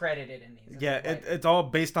just credited in these. Yeah, it's all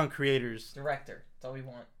based on creators. Director. That's all we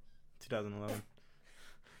want. 2011.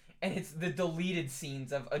 And it's the deleted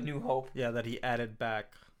scenes of A New Hope. Yeah, that he added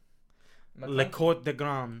back. McClunky. Le Cote de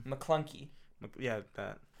Grand. McClunky. Yeah,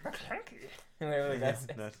 that. McClunky. Whatever the guy says.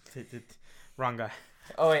 Wrong guy.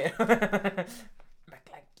 Oh, wait. McClunky.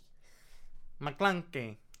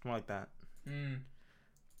 McClunky. More like that. Mm.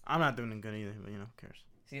 I'm not doing it good either, but you know, who cares?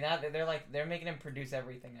 See, now they're making him produce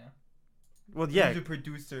everything now. Well, yeah. He's a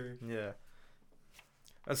producer. Yeah.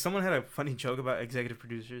 Someone had a funny joke about executive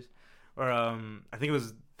producers. Or, I think it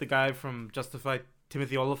was the guy from Justified,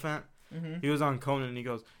 Timothy Oliphant. Mm-hmm. He was on Conan and he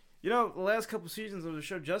goes, you know, the last couple seasons of the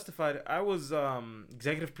show Justified, I was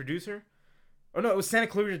executive producer. Oh, no, it was Santa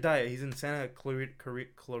Clarita Diet. He's in Santa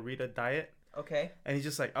Clarita Diet. Okay. And he's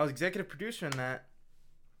just like, I was executive producer in that.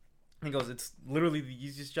 And he goes, it's literally the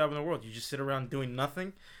easiest job in the world. You just sit around doing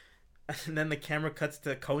nothing. And then the camera cuts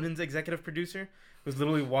to Conan's executive producer, who's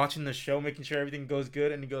literally watching the show, making sure everything goes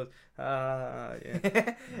good. And he goes,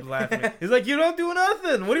 yeah. Laughing. He's like, you don't do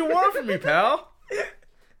nothing. What do you want from me, pal?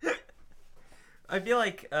 I feel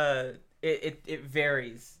like it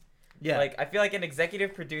varies. Yeah. Like, I feel like an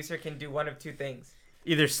executive producer can do one of two things.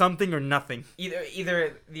 Either something or nothing.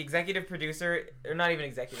 Either the executive producer, or not even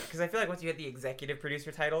executive. Because I feel like once you get the executive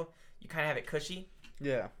producer title, you kind of have it cushy.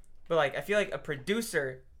 Yeah. But, like, I feel like a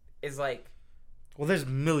producer is like... Well, there's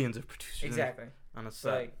millions of producers. Exactly. On a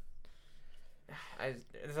set. Like,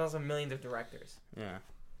 there's also millions of directors. Yeah.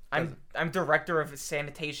 I'm director of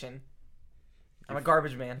sanitation. I'm a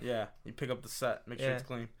garbage man. Yeah. You pick up the set, make sure it's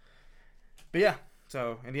clean. But yeah,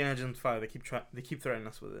 so Indiana Jones 5, they keep threatening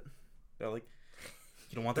us with it. They're like,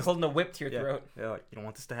 you don't want They're this. holding a whip to your throat. They're like, you don't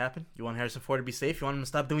want this to happen. You want Harrison Ford to be safe. You want him to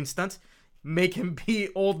stop doing stunts. Make him be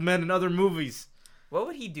old men in other movies. What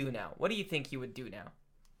would he do now? What do you think he would do now?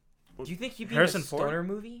 Do you think he'd be Harrison in a stoner Ford?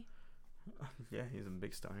 movie? Yeah, he's a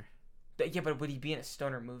big stoner. Yeah, but would he be in a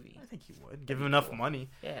stoner movie? I think he would. Give him enough money.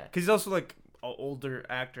 Yeah. Because he's also like an older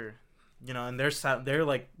actor, you know, and their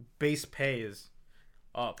like base pay is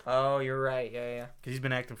up. Oh, you're right. Yeah. Because he's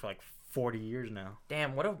been acting for like 40 years now.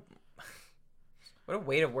 Damn, what a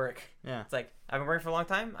way to work. Yeah. It's like, I've been working for a long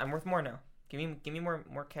time. I'm worth more now. Give me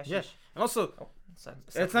more cash. Yeah. And also,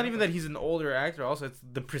 it's not even that he's an older actor. Also, it's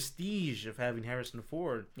the prestige of having Harrison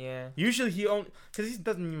Ford. Yeah. Usually because he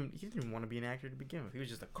didn't even want to be an actor to begin with. He was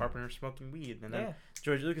just a carpenter smoking weed. And then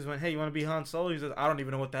George Lucas went, hey, you want to be Han Solo? He says, I don't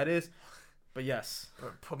even know what that is. But yes.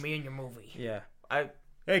 Put me in your movie. Yeah.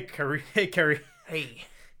 Hey, Carrie. Hey, Carrie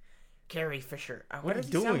Fisher. What does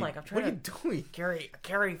he sound like? What are you doing?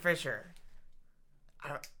 Carrie Fisher.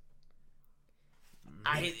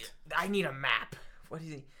 I need a map. What is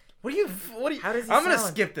he? What do you? How does he I'm sound? gonna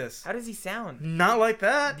skip this. How does he sound? Not like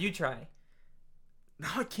that. You try. No,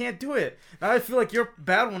 I can't do it. Now I feel like your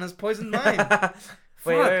bad one has poisoned mine.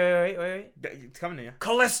 Wait. It's coming to you.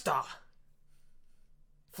 Callista.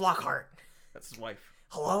 Flockhart. That's his wife.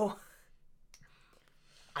 Hello?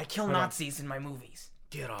 I kill Nazis in my movies.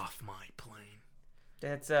 Get off my plane.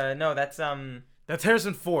 That's That's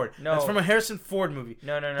Harrison Ford. No. That's from a Harrison Ford movie.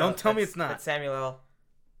 No. Don't tell me it's not. That's Samuel L.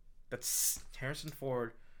 That's Harrison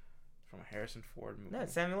Ford from a Harrison Ford movie. No,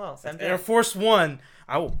 it's Samuel L. Air Force One.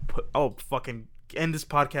 I will fucking end this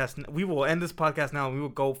podcast. We will end this podcast now. And we will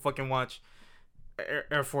go fucking watch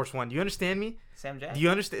Air Force One. Do you understand me? Sam Jack. Do you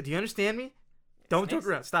understand me? Don't joke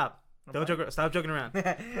around. Stop. Don't joke around. Stop joking around.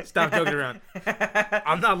 Stop joking around.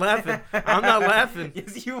 I'm not laughing.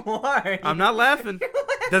 Yes, you are. I'm not laughing.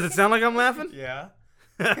 Does it sound like I'm laughing? Yeah.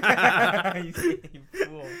 You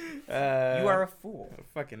fool. You are a fool.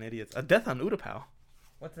 Fucking idiots. A Death on Utapau.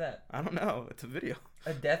 What's that? I don't know. It's a video.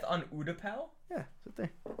 A Death on Utapau? Yeah, it's a thing.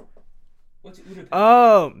 What's Utapau?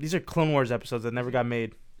 Oh, these are Clone Wars episodes that never got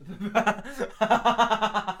made. Why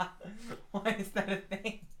is that a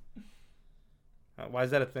thing? Why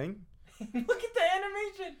is that a thing? Look at the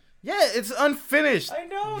animation. Yeah, it's unfinished. I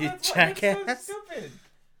know. You That's jackass. so stupid.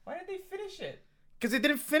 Why did they finish it? Because they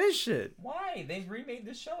didn't finish it. Why? They remade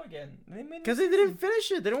the show again. Because they didn't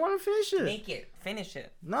finish it. They didn't want to finish it. Make it. Finish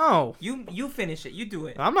it. No. You finish it. You do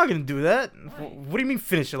it. I'm not going to do that. Why? What do you mean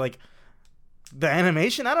finish it? Like, The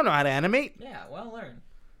animation? I don't know how to animate. Yeah, well, learn.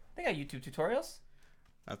 They got YouTube tutorials.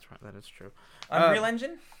 That's right. That is true. Unreal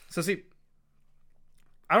Engine? So, see,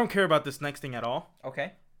 I don't care about this next thing at all.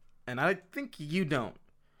 Okay. And I think you don't.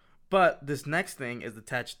 But this next thing is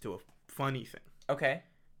attached to a funny thing. Okay.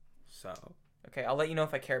 So. Okay, I'll let you know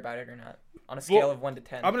if I care about it or not. On a scale of 1 to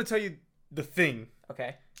 10. I'm going to tell you the thing.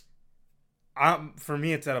 Okay. For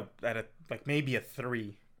me, it's at a like maybe a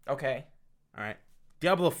 3. Okay. All right.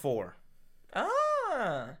 Diablo 4.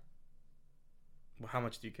 Ah. Well, how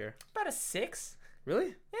much do you care? About a 6.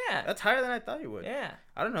 Really? Yeah. That's higher than I thought you would. Yeah.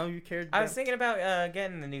 I don't know. You cared. I was thinking about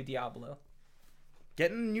getting the new Diablo.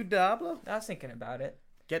 Getting a new Diablo? I was thinking about it.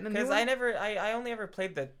 Getting a new one? Because I only ever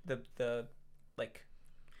played the like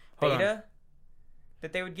Hold beta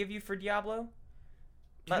that they would give you for Diablo.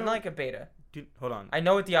 Not like a beta. Hold on. I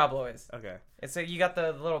know what Diablo is. Okay. It's you got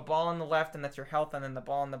the little ball on the left, and that's your health, and then the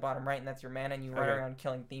ball on the bottom right, and that's your mana, and you run around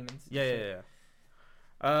killing demons. Yeah.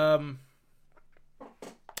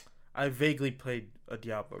 I vaguely played a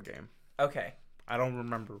Diablo game. Okay. I don't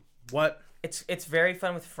remember what. It's very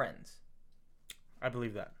fun with friends. I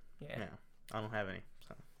believe that. Yeah. I don't have any.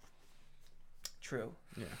 So. True.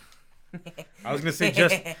 Yeah. I was gonna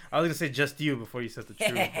say just you before you said the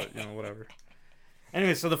truth, but whatever.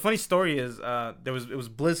 Anyway, so the funny story is it was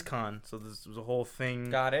BlizzCon, so this was a whole thing.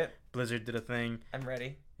 Got it. Blizzard did a thing. I'm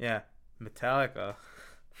ready. Yeah. Metallica.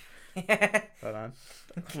 Hold on.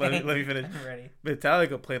 Let me finish. I'm ready.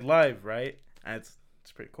 Metallica played live, right? And it's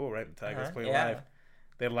pretty cool, right? Metallica's played live.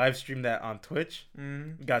 They live streamed that on Twitch.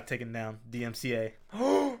 Got taken down. DMCA.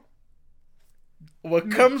 What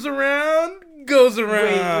comes around goes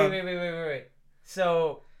around. Wait.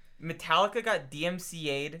 So Metallica got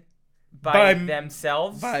DMCA'd by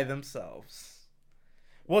themselves? By themselves.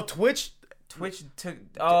 Well, Twitch took...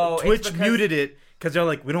 Twitch muted it because they're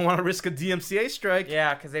like, we don't want to risk a DMCA strike.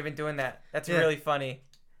 Yeah, because they've been doing that. That's really funny.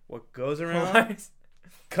 What goes around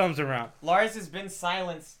comes around. Lars has been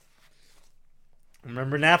silenced.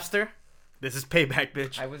 Remember Napster? This is payback,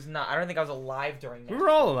 bitch. I was not. I don't think I was alive during Napster. We were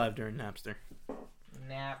all alive during Napster.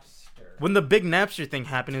 When the big Napster thing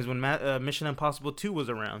happened is when Mission Impossible 2 was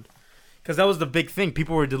around. Because that was the big thing.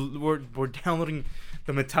 People were downloading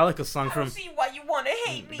the Metallica song from... I don't see why you want to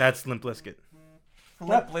hate me. That's Limp Bizkit.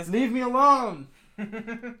 Limp Bizkit? Leave me alone.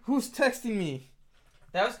 Who's texting me?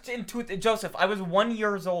 That was in Joseph, I was 1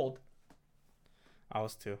 year old. I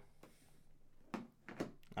was 2.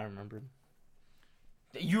 I remembered.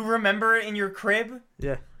 You remember in your crib?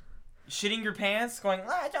 Yeah. Shitting your pants, going,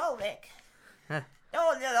 Joe Rick. Huh.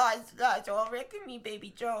 Joe Rick and me,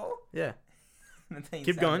 baby Joe. Yeah.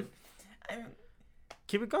 Keep going.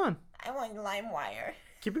 Keep it going. I'm on LimeWire.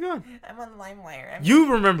 Keep it going. I'm on LimeWire.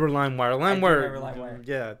 You remember LimeWire. I do remember LimeWire.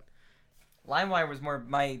 Yeah. LimeWire was more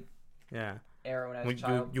my era when I was a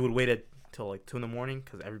child. You would wait till like 2 a.m.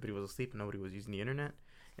 because everybody was asleep and nobody was using the internet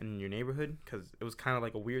in your neighborhood because it was kind of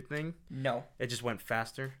like a weird thing. No. It just went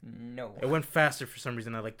faster. No. It went faster for some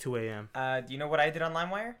reason at like 2 a.m. Do you know what I did on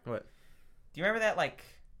LimeWire? What? Do you remember that like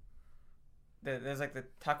there's like the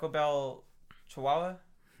Taco Bell Chihuahua?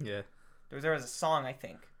 Yeah. There was a song, I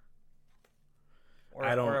think. Or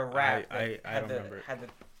I don't. Or a rap. I don't remember it. Had the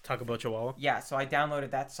Taco Bell Chihuahua. Yeah, so I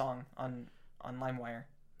downloaded that song on LimeWire.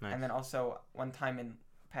 Nice. And then also one time in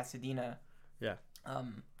Pasadena. Yeah. I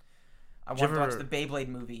wanted to watch the Beyblade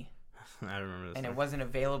movie. I remember this. And song. It wasn't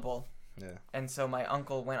available. Yeah. And so my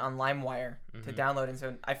uncle went on LimeWire to download, and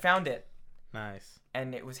so I found it. Nice.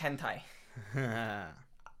 And it was hentai. And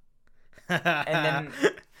then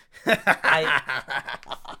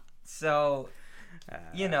So,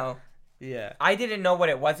 yeah. I didn't know what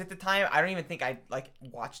it was at the time. I don't even think I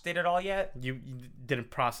watched it at all yet. You didn't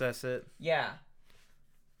process it. Yeah.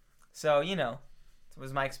 So it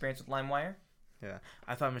was my experience with LimeWire. Yeah,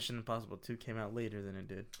 I thought Mission Impossible 2 came out later than it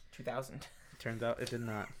did. 2000. Turns out it did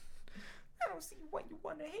not. I don't see why you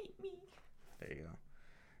want to hate me. There you go.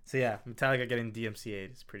 So yeah, Metallica getting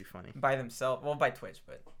DMCA'd is pretty funny. By themselves, well, by Twitch,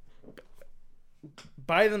 but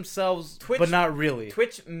by themselves, Twitch, but not really.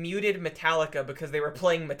 Twitch muted Metallica because they were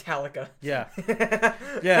playing Metallica. Yeah.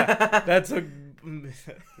 Yeah, that's a...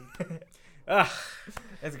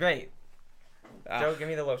 It's great. Joe, give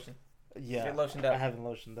me the lotion. Yeah. Get lotioned up. I haven't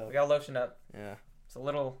lotioned up. We got lotioned up. Yeah. It's a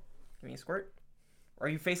little... Give me a squirt. Are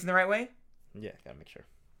you facing the right way? Yeah, gotta make sure.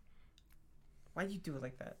 Why do you do it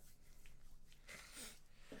like that?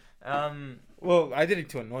 Well, I did it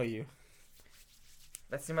to annoy you.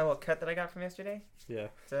 Let's see my little cut that I got from yesterday? Yeah.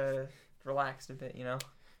 It's relaxed a bit,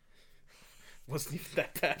 Wasn't even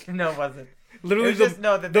that bad. No, it wasn't. Literally,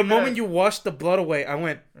 the moment you washed the blood away, I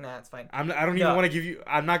went... Nah, it's fine. I don't even want to give you...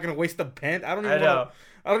 I'm not going to waste a band. I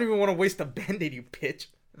don't even want to waste a Band-Aid, you bitch.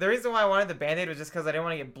 The reason why I wanted the Band-Aid was just because I didn't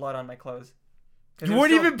want to get blood on my clothes. You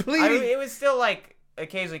weren't even bleeding. It was still like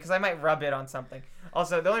occasionally because I might rub it on something.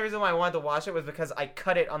 Also, the only reason why I wanted to wash it was because I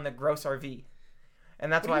cut it on the gross RV,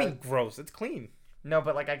 and that's What do why. you mean gross? It's clean. No,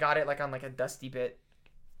 but like I got it like on like a dusty bit,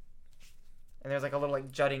 and there's like a little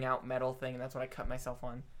like jutting out metal thing, and that's what I cut myself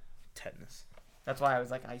on. Tetanus. That's why I was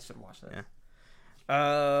like, I should wash this.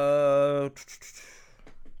 Yeah.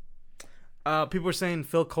 People were saying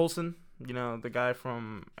Phil Coulson, you know, the guy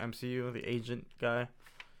from MCU, the agent guy,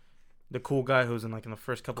 the cool guy who's in the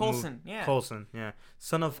first couple. Coulson, yeah. Coulson, yeah,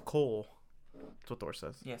 son of Cole. That's what Thor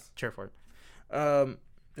says. Yes. Chair for it.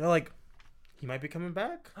 They're like, he might be coming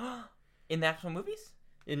back In the actual movies?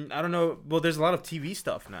 I don't know. Well, there's a lot of TV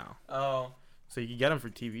stuff now, Oh. so you can get him for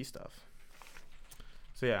TV stuff.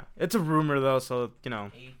 So yeah, it's a rumor though. So you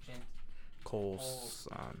know, Agent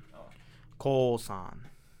Coulson. Oh. Coulson.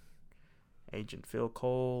 Agent Phil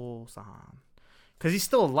Coulson. Because he's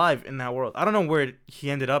still alive in that world. I don't know where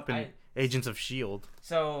he ended up in Agents of S.H.I.E.L.D.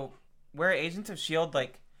 So, where Agents of S.H.I.E.L.D.,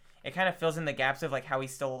 like, it kind of fills in the gaps of, like, how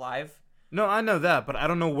he's still alive. No, I know that, but I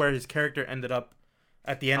don't know where his character ended up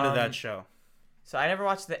at the end of that show. So, I never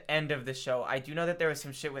watched the end of the show. I do know that there was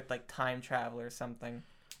some shit with, like, time travel or something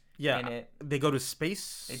in it. They go to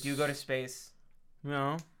space. They do go to space. You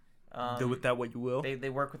know, do with that what you will. They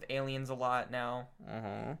work with aliens a lot now.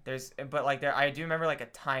 Uh-huh. But like I do remember like a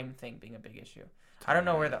time thing being a big issue. I don't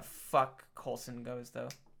know where the fuck Coulson goes though.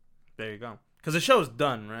 There you go. Because the show's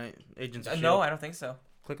done, right? Agents of S.H.I.E.L.D. No, I don't think so.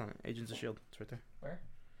 Click on it. Agents of S.H.I.E.L.D. It's right there. Where?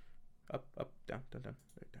 Up, down. Right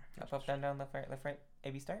there. Up, down, left, right.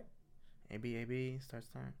 A B start. A-B, start.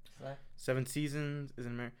 Select. 7 seasons.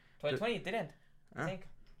 Isn't America? 2020. It did end. I think.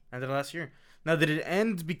 Ended last year. Now, did it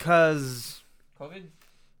end because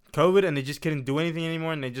COVID, and they just couldn't do anything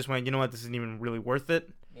anymore, and they just went, you know what, this isn't even really worth it?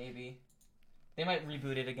 maybe. They might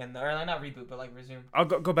reboot it again though, or not reboot, but like resume. I'll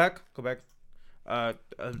go back.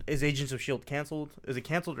 Is Agents of S.H.I.E.L.D. canceled? Is it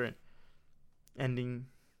canceled or ending?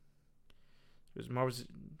 It was Marvel's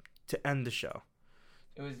to end the show.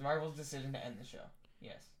 It was Marvel's decision to end the show.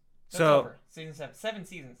 Yes. So So it's over. Season 7. 7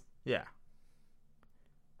 seasons. yeah,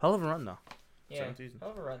 hell of a run though. Yeah. 7 seasons.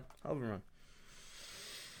 Hell of a run. Hell of a run.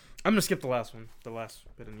 I'm gonna skip the last one, the last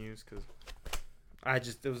bit of news, because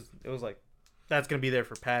it was like that's gonna be there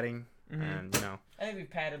for padding, and you know. I think we've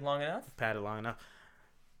padded long enough. Padded long enough.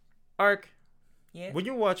 Ark. Yeah. When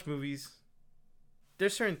you watch movies,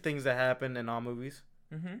 there's certain things that happen in all movies.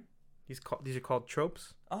 Mm-hmm. These are called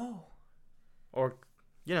tropes. Oh. Or,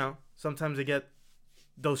 you know, sometimes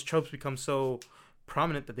those tropes become so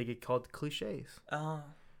prominent that they get called cliches. Oh.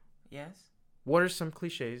 Yes. What are some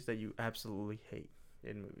cliches that you absolutely hate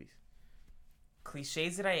in movies?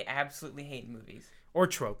 Cliches that I absolutely hate in movies. Or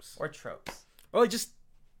tropes. Or tropes. Or like just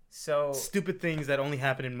So stupid things that only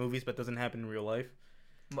happen in movies but doesn't happen in real life.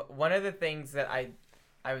 One of the things that I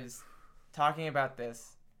was talking about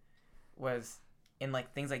this was in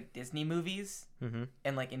like things like Disney movies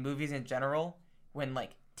and like in movies in general, when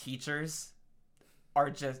like teachers are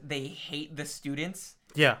just, they hate the students.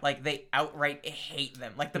 Yeah. Like they outright hate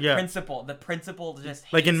them. Like the principal just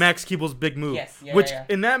hates like in Max Keeble's Big Move. Yes. Yeah, which yeah.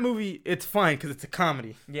 in that movie it's fine because it's a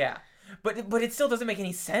comedy. Yeah. But it still doesn't make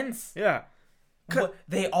any sense. Yeah.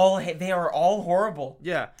 They are all horrible.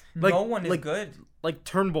 Yeah. Like, no one is good. Like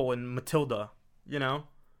Turnbull and Matilda, you know?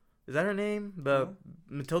 Is that her name?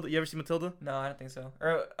 Matilda. You ever see Matilda? No, I don't think so.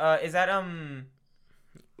 Or is that a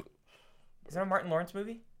Martin Lawrence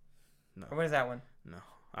movie? No. Or what is that one? No.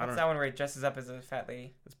 What's that one where he dresses up as a fat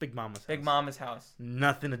lady? It's Big Mama's House. Big Mama's House.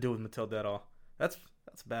 Nothing to do with Matilda at all. That's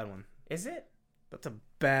a bad one. Is it? That's a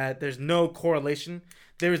bad. There's no correlation.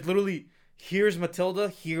 There's literally here's Matilda,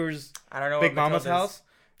 here's I don't know. Big Mama's House.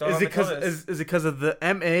 Is it because of the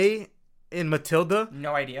M.A. in Matilda?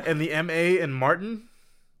 No idea. And the M.A. in Martin?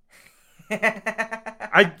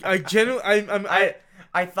 I genuinely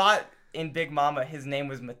I thought in Big Mama his name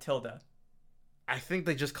was Matilda. I think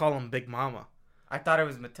they just call him Big Mama. I thought it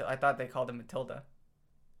was Matilda. I thought they called him Matilda.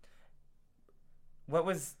 What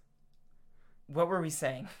were we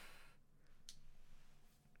saying?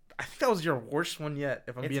 I think that was your worst one yet.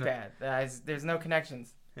 If I'm being bad. There's no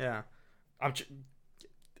connections. Yeah,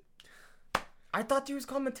 I thought he was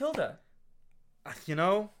called Matilda. You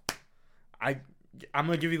know, I'm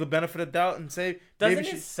gonna give you the benefit of doubt and say doesn't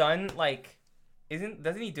his son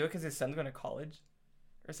doesn't he do it because his son's going to college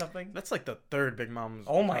or something? That's like the third Big Mama's.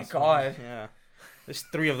 Oh my god. Yeah, there's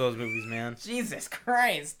 3 of those movies, man. Jesus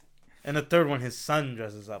Christ. And the third one, his son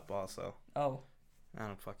dresses up also. Oh. I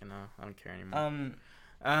don't fucking know. I don't care anymore.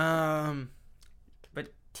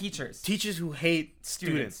 But teachers who hate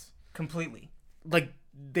students completely. Like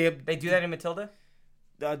they do that in Matilda.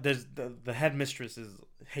 there's the headmistress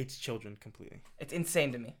hates children completely. It's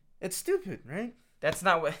insane to me. It's stupid, right? That's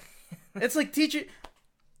not what. It's like teacher.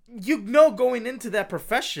 You know, going into that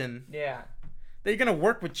profession, Yeah. that you're gonna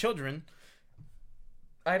work with children.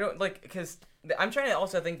 I don't like because I'm trying to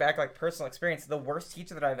also think back like personal experience. The worst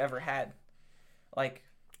teacher that I've ever had, like,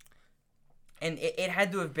 and it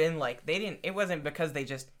had to have been like they didn't. It wasn't because they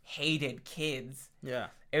just hated kids. Yeah.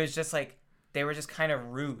 It was just like they were just kind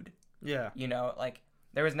of rude. Yeah. You know, like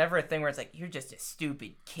there was never a thing where it's like you're just a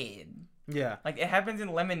stupid kid. Yeah. Like it happens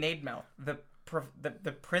in Lemonade Mouth. The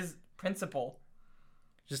principal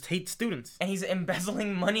just hate students, and he's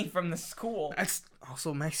embezzling money from the school. That's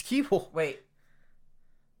also Max Keeble. Wait,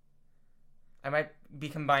 I might be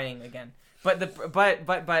combining again. But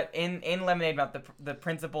in Lemonade Mouth, the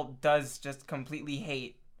principal does just completely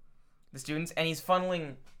hate the students, and he's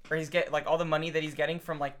funneling, or he's get like all the money that he's getting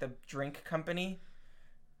from like the drink company,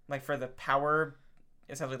 like for the power,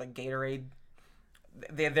 essentially like Gatorade.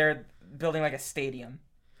 They're building like a stadium,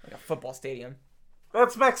 like a football stadium.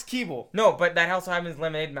 That's Max Keeble. No, but that also happens in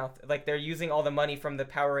Lemonade Mouth. Like they're using all the money from the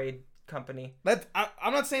Powerade company.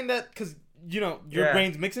 I'm not saying that because your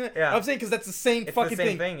brain's mixing it. Yeah. I'm saying because that's the same It's fucking the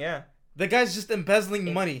same thing. Yeah. The guy's just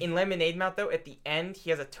embezzling money. In Lemonade Mouth, though, at the end,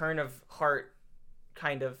 he has a turn of heart,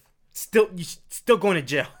 kind of. Still going to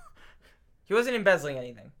jail. He wasn't embezzling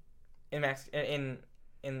anything in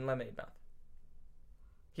Lemonade Mouth.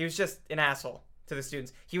 He was just an asshole to the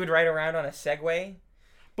students. He would ride around on a Segway.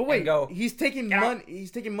 But wait, go, he's taking money. He's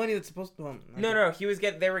taking money that's supposed to. No.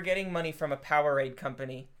 They were getting money from a Powerade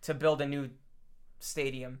company to build a new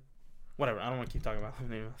stadium. Whatever. I don't want to keep talking about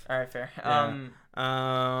Lemonade Mouth. All right, fair. Yeah.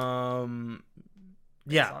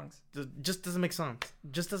 Yeah. Songs. Just doesn't make sense.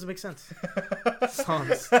 Just doesn't make sense.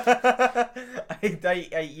 Songs. I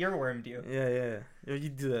earwormed you. Yeah. You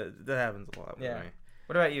do that. That happens a lot. Yeah. With me.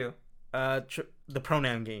 What about you? The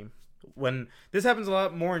pronoun game. When this happens a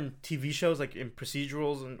lot more in TV shows, like in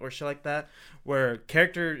procedurals or shit like that, where a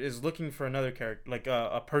character is looking for another character, like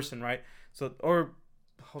a person, right? So, or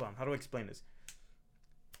hold on, how do I explain this?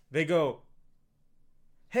 They go,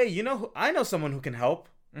 "Hey, I know someone who can help,"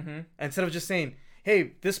 instead of just saying,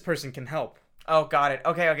 "Hey, this person can help." Oh, got it.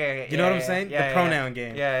 Okay. You know what I'm saying? Yeah, the pronoun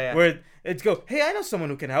game. Yeah. Where it's go, "Hey, I know someone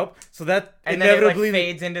who can help," so that and inevitably then it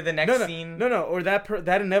fades into the next scene. No, or that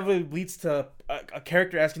inevitably leads to a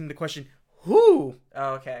character asking the question, "Who?"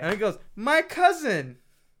 Oh, okay. And it goes, "My cousin."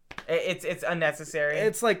 It's unnecessary.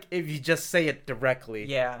 It's like if you just say it directly.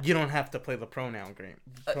 Yeah. You don't have to play the pronoun game.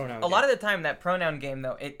 A lot of the time, that pronoun game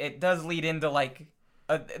though, it does lead into like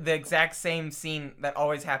the exact same scene that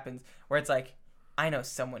always happens, where it's like, I know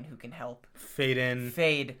someone who can help. Fade in.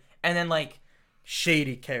 Fade, and then like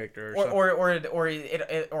shady character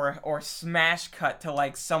or smash cut to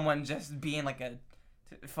like someone just being like a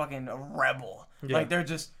fucking rebel. Yeah. Like they're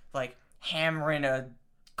just like hammering a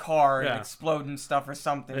car and exploding stuff or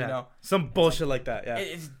something. Yeah. You know, some bullshit like that. Yeah.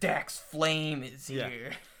 It's Dax Flame is here.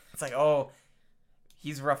 Yeah. It's like, oh,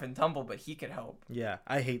 he's rough and tumble, but he could help. Yeah,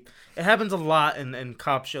 I hate. It happens a lot in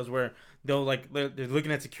cop shows where they're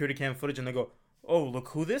looking at security cam footage and they go, "Oh, look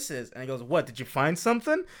who this is," and he goes, "What? Did you find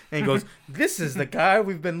something?" And he goes, "This is the guy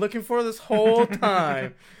we've been looking for this whole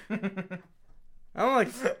time." I'm like,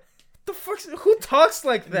 the fuck? Who talks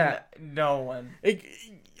like that? No one.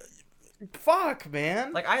 Fuck,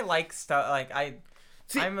 man. Like I like stuff. Like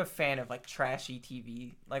I'm a fan of like trashy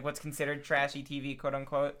TV, like what's considered trashy TV, quote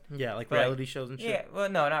unquote. Yeah, like reality shows and shit. Yeah, well,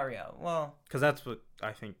 no, not real. Well, because that's what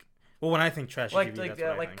I think. Well, when I think trashy TV, that's what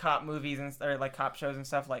I think. Cop movies or like cop shows and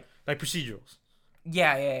stuff, like procedurals.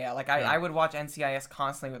 Yeah. Like I would watch NCIS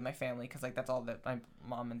constantly with my family because like that's all that my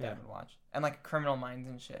mom and dad would watch, and like Criminal Minds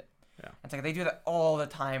and shit. Yeah, it's like they do that all the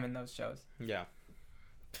time in those shows. Yeah.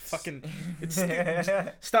 Fucking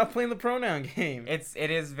stop playing the pronoun game. It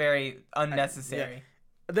is very unnecessary.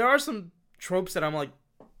 Yeah. There are some tropes that I'm like,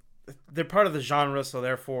 they're part of the genre, so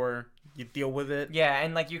therefore you deal with it. Yeah,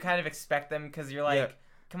 and like you kind of expect them because you're like,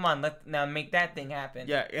 come on, now make that thing happen.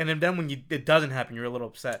 Yeah, and then when it doesn't happen, you're a little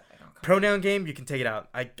upset. Pronoun game, you can take it out.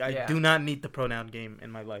 I do not need the pronoun game in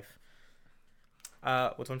my life.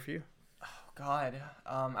 What's one for you? Oh God,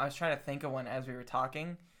 I was trying to think of one as we were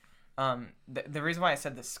talking. The reason why I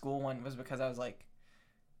said the school one was because I was like,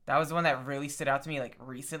 that was the one that really stood out to me like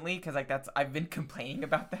recently because like I've been complaining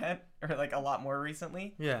about that or like a lot more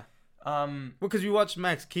recently. Yeah. Well, because you watched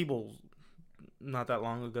Max Keeble not that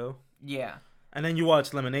long ago. Yeah. And then you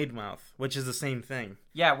watched Lemonade Mouth, which is the same thing.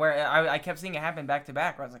 Yeah, where I kept seeing it happen back to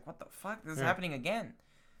back. Where I was like, what the fuck? This is happening again.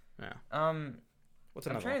 Yeah. What's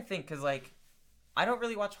another? I'm trying to think because like I don't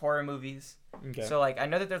really watch horror movies. Okay. So like I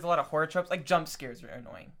know that there's a lot of horror tropes. Like jump scares are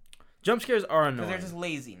annoying. Jump scares are annoying. Because they're just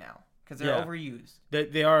lazy now. because they're overused.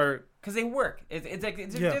 They are. Because they work. It's like Yeah.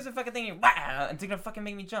 there's a fucking thing. They are. Because they work. It's like there's a fucking thing. Wow, it's gonna fucking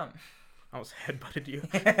make me jump. I almost headbutted you.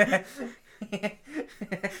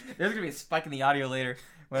 There's gonna be a spike in the audio later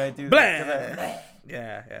when I do Blah! that.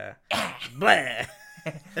 Yeah. Blah.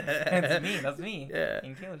 That's me. Yeah.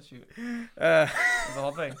 In Caleb shoot. That's the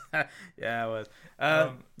whole thing. Yeah, it was.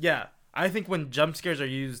 Yeah, I think when jump scares are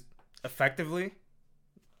used effectively,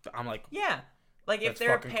 I'm like, Yeah. Like if That's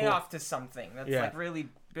they're a fucking payoff to something that's Yeah. like really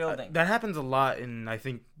building. that happens a lot in I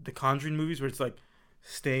think the Conjuring movies where it's like,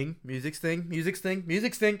 sting, music sting, music sting,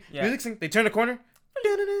 music sting, Yeah. music sting. They turn the corner,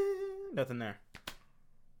 nothing there,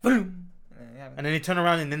 Boom. and then they turn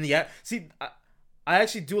around and then see, I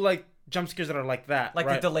actually do like jump scares that are like that, Like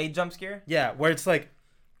right? the delayed jump scare. Yeah, where it's like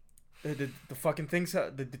the fucking things.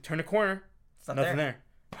 They turn the corner, It's not nothing there.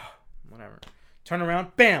 there. Whatever. Turn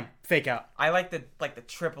around, bam, fake out. I like the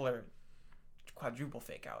triple or quadruple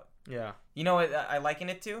fake out. Yeah. You know what I liken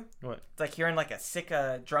it to? What? It's like hearing like a sick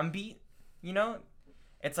drum beat. You know,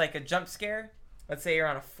 it's like a jump scare. Let's say you're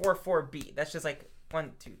on a 4/4 beat. That's just like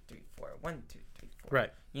 1 2 3 4 1 2 3 4. Right.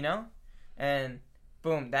 You know, and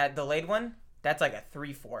boom, that delayed one. That's like a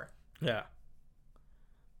 3/4. Yeah.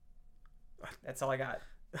 That's all I got.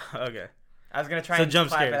 Okay. I was gonna try So and jump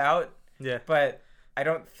clap scares. it out, Yeah. but I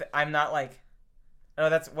don't. I'm not like. Oh,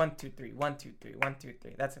 that's 1 2 3 1 2 3 1 2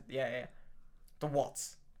 3. That's it. Yeah. The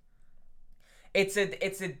waltz. It's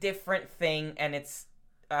a different thing, and it's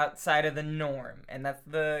outside of the norm, and that's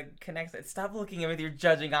the connection. Stop looking at me with your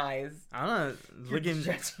judging eyes. I'm not looking.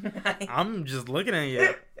 Judging eyes. I'm just looking at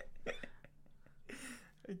you.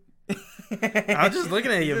 I'm just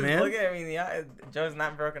looking at you, Just man. Looking at me in the eye. Joe's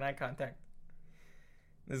not broken eye contact.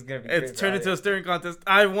 This is gonna be. It's turned into a staring contest.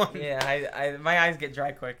 I won. Yeah, I my eyes get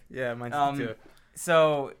dry quick. Yeah, mine too.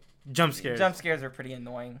 So Jump scares. jump scares are pretty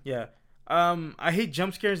annoying. Yeah. I hate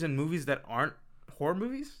jump scares in movies that aren't horror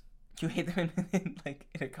movies. Do you hate them in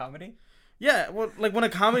a comedy? Yeah, well, like when a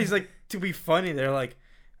comedy's like to be funny, they're like,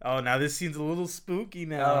 "Oh, now this scene's a little spooky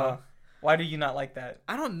now." Why do you not like that?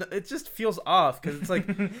 I don't know. It just feels off because it's like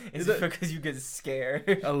Is it because you get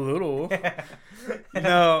scared? a little.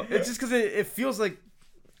 No, it's just because it feels like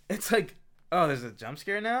it's like, oh, there's a jump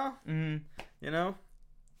scare now. Mm. You know,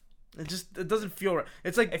 it doesn't feel right.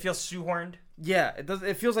 It's like It feels shoehorned. yeah, it does.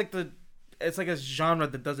 It feels like it's like a genre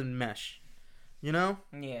that doesn't mesh. You know?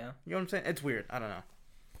 Yeah. You know what I'm saying? It's weird. I don't know.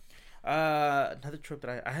 Another trope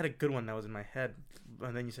that I had a good one that was in my head,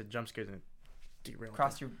 and then you said jump scares and it derailed.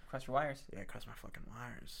 Cross your wires. Yeah, cross my fucking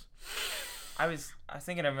wires. I was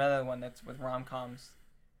thinking of another one that's with rom-coms.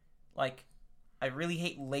 Like, I really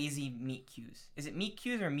hate lazy meet cues. Is it meet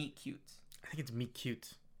cues or meet cutes? I think it's meet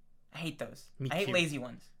cute. I hate those. Meet I hate cute. lazy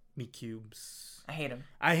ones. Meet cubes. I hate them.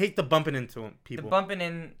 I hate the bumping into people. The bumping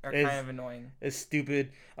in are Is- kind of annoying. It's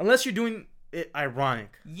stupid. Unless you're doing it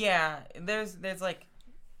ironic. Yeah, there's like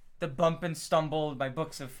the bump and stumble. My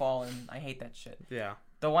books have fallen. I hate that shit. Yeah.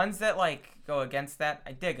 The ones that like go against that,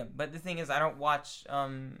 I dig them. But the thing is, I don't watch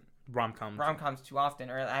Rom-coms. rom-coms too often,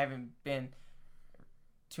 or I haven't been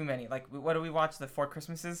too many. Like, what do we watch? The Four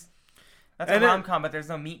Christmases. That's And a it- rom-com, but there's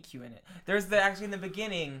no meet cute in it. There's actually in the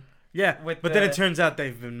beginning. Yeah, with but then the- it turns out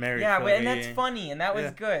they've been married. Yeah, for but, like and a that's year. funny, and that was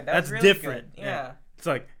Yeah. good. That's was really different. Good. Yeah. It's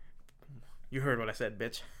like, you heard what I said,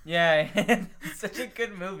 bitch. Yeah. It's such a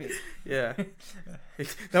good movie. Yeah.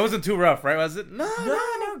 That wasn't too rough, right? Was it? No.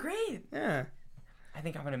 No, great. Yeah. I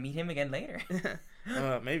think I'm gonna meet him again later.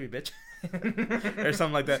 Maybe, bitch. Or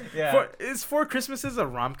something like that. Yeah. Is Four Christmases a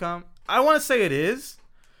rom-com? I want to say it is,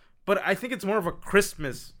 but I think it's more of a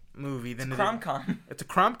Christmas movie than Rom-com. It's a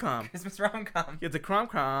crom-com. Christmas rom-com. It's a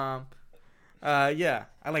crom-com. Yeah,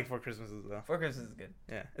 I like Four Christmases though. Four Christmas is good.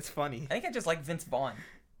 Yeah, it's funny. I think I just like Vince Vaughn.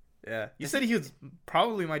 Yeah, you said he was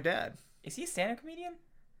probably my dad. Is he a stand-up comedian?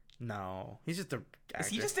 No, he's just a actor. Is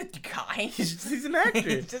he just a guy? He's an actor.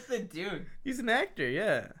 He's just a dude. He's an actor,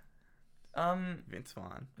 yeah. Vince Vince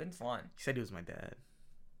Vaughn. Vaughn. He said he was my dad.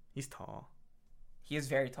 He's tall. He is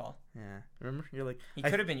very tall. Yeah. Remember? You're like He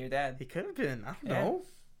could have been your dad. He could have been. I don't Yeah. know.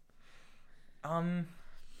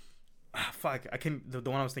 Ah, fuck. I can the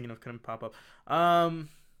one I was thinking of couldn't pop up.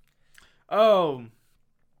 Oh.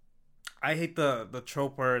 I hate the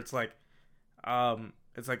trope where it's like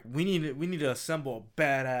we need to assemble a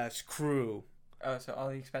badass crew. Oh, so all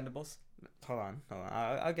the Expendables? Hold on.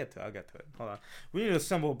 I'll get to it. Hold on. We need to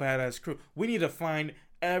assemble a badass crew. We need to find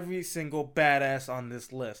every single badass on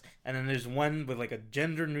this list. And then there's one with like a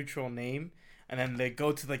gender neutral name. And then they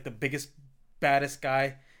go to like the biggest, baddest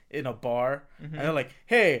guy in a bar. Mm-hmm. And they're like,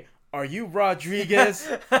 hey, are you Rodriguez?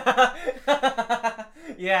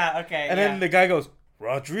 Yeah, okay. And then the guy goes,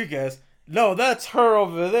 Rodriguez? No, that's her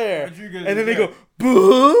over there. Rodriguez And then they is go,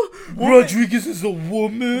 Rodriguez is a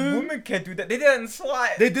woman. Women can't do that. They did it in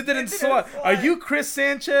SWAT. They did that in SWAT. Are you Chris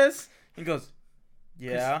Sanchez? He goes,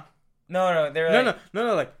 yeah. No, they're like...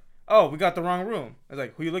 No, like, oh, we got the wrong room. I was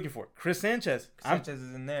like, who are you looking for? Chris Sanchez. Sanchez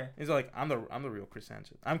is in there. He's like, I'm the real Chris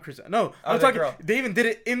Sanchez. I'm Chris. No, Oh, I'm talking. Girl. They even did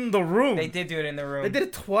it in the room. They did do it in the room. They did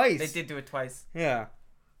it twice. They did do it twice. Yeah.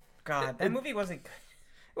 God, that movie wasn't good.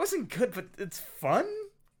 It wasn't good, but it's fun.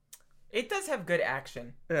 It does have good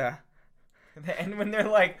action. Yeah. And when they're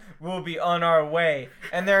like, we'll be on our way,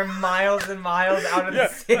 and they're miles and miles out of the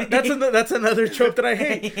city. That's another trope that I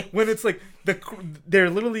hate. When it's like they're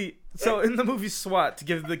literally, so in the movie SWAT, to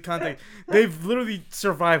give the context, they've literally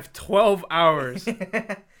survived 12 hours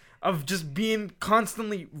of just being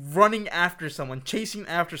constantly running after someone, chasing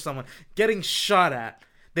after someone, getting shot at.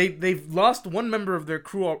 They've lost one member of their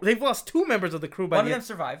crew. They've lost two members of the crew. One of them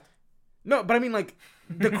survived. No, but I mean, like,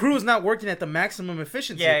 the crew is not working at the maximum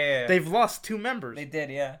efficiency. Yeah. They've lost two members. They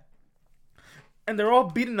did, yeah. And they're all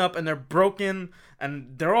beaten up, and they're broken,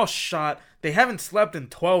 and they're all shot. They haven't slept in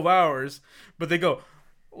 12 hours, but they go,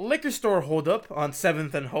 liquor store holdup on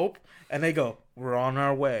 7th and Hope, and they go, we're on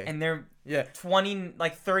our way. And they're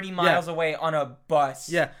 30 miles away on a bus.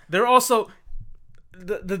 Yeah, they're also...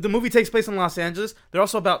 The movie takes place in Los Angeles. They're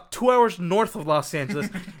also about 2 hours north of Los Angeles.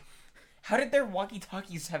 How did their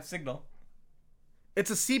walkie-talkies have signal? It's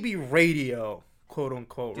a CB radio, quote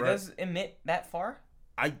unquote. Do those emit that far?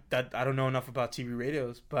 I don't know enough about TV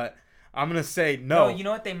radios, but I'm gonna say no. No, you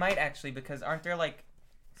know what? They might actually, because aren't there like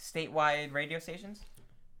statewide radio stations?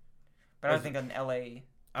 But I don't think an LA.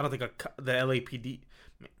 I don't think the LAPD.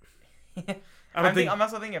 I'm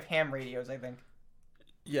also thinking of ham radios. I think.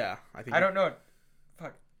 Yeah, I think. I don't know.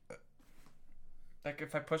 Fuck. Like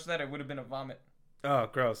if I pushed that, it would have been a vomit. Oh,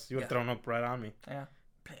 gross! You would have thrown up right on me. Yeah.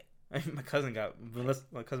 My cousin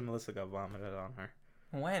Melissa got vomited on her.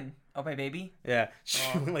 When? Oh, my baby? Yeah. She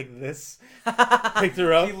went like this. Picked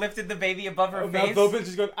her up. She lifted the baby above her face. Mouth open,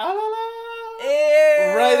 she's going, ah la la.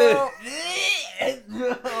 Ew. Right in.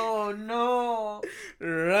 Oh, no.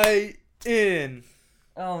 Right in.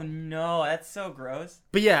 Oh, no. That's so gross.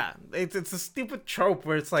 But yeah, it's a stupid trope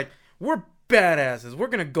where it's like, we're badasses. We're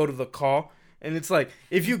going to go to the call. And it's like,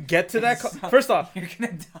 if you get to that call, first off, you're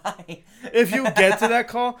gonna die. If you get to that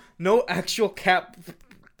call, no actual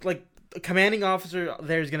commanding officer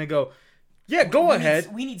there is gonna go, yeah, go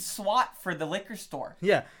ahead. We need SWAT for the liquor store.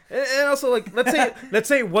 Yeah, and also like, let's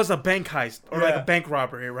say it was a bank heist or like a bank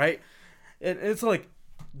robbery, right? And it's like,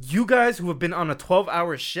 you guys who have been on a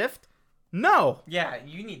 12-hour shift, no. Yeah,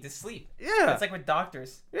 you need to sleep. Yeah, it's like with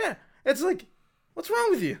doctors. Yeah, it's like, what's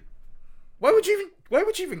wrong with you? Why would you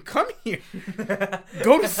even come here?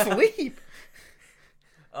 Go to sleep.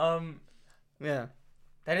 Yeah.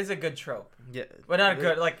 That is a good trope. Yeah. But not a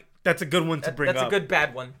good, like... That's a good one to bring up. That's a good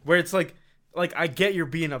bad one. Where it's like I get you're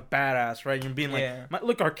being a badass, right? You're being like,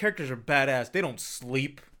 look, our characters are badass. They don't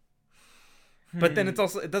sleep. But then it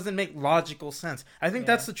doesn't make logical sense. I think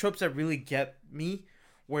that's the tropes that really get me,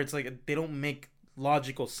 where it's like, they don't make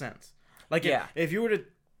logical sense. Like, if you were to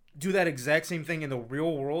do that exact same thing in the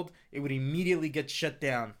real world, it would immediately get shut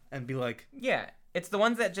down and be like... Yeah, it's the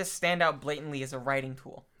ones that just stand out blatantly as a writing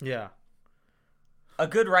tool. Yeah. A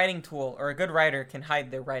good writing tool, or a good writer, can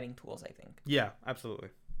hide their writing tools, I think. Yeah, absolutely.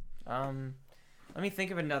 Let me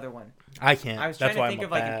think of another one. I can't. I was trying to think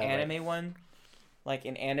of like an anime one. Like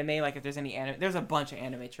in anime, like if there's any anime... There's a bunch of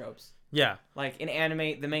anime tropes. Yeah. Like in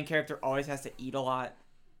anime, the main character always has to eat a lot.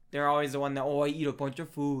 They're always the one that, I eat a bunch of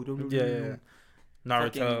food. Yeah.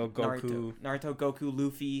 Naruto, Goku. Naruto, Goku,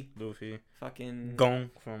 Luffy. Fucking...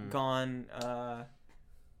 Gon from...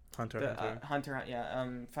 Hunter, yeah.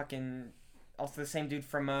 Fucking... Also the same dude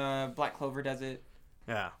from Black Clover does it.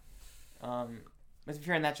 Yeah. But if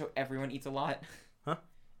you're in that show, everyone eats a lot. Huh?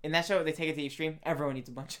 In that show, they take it to the extreme. Everyone eats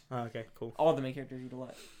a bunch. Oh, okay, cool. All the main characters eat a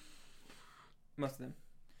lot. Most of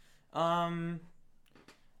them.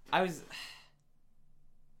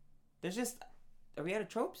 There's just... Are we out of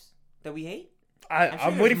tropes that we hate?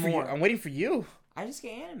 I'm waiting for you. I'm waiting for you. I just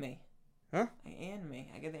get anime. Huh?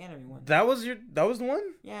 I get the anime one. That was the one?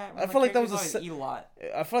 Yeah. I feel like that was eat a lot.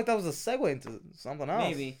 I feel like that was a segue into something else.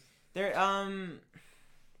 Maybe. Because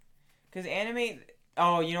anime...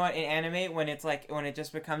 Oh, you know what? In anime, when it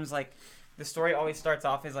just becomes like... The story always starts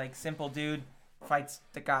off as like, simple dude fights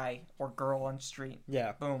the guy or girl on the street.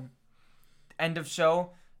 Yeah. Boom. End of show.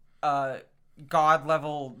 God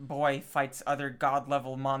level boy fights other God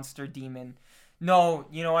level monster demon. No,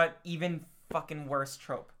 you know what? Even fucking worse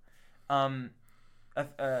trope. An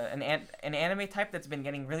anime type that's been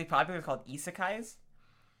getting really popular called isekais,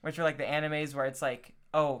 which are like the animes where it's like,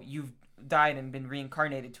 oh, you've died and been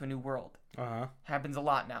reincarnated to a new world. Happens a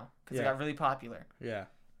lot now because it got really popular. Yeah.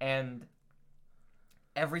 And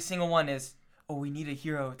every single one is, oh, we need a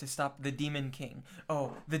hero to stop the Demon King.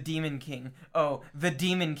 Oh, the Demon King. Oh, the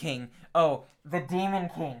Demon King. Oh, the Demon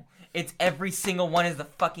King. It's every single one is the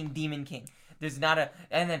fucking Demon King. There's not a,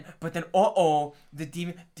 but then,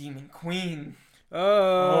 the Demon Queen.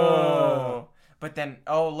 Oh. But then,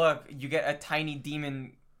 oh, look, you get a tiny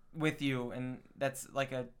demon with you, and that's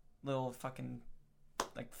like a little fucking,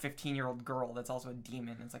 like, 15-year-old girl that's also a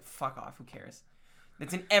demon. It's like, fuck off, who cares?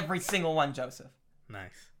 It's in every single one, Joseph.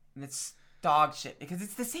 Nice. And it's dog shit, because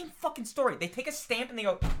it's the same fucking story. They take a stamp and they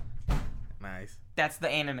go, nice. That's the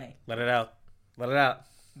anime. Let it out. Let it out.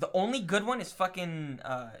 The only good one is fucking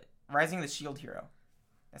Rising of the Shield Hero.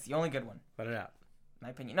 That's the only good one. Let it out. In my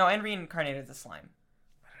opinion. No, and Reincarnated as a Slime.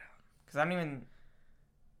 Because I don't even...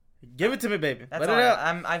 Give it to me, baby. That's Let all it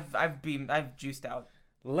out. I've juiced out.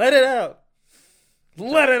 Let it out.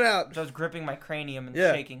 Let it out. So I was gripping my cranium and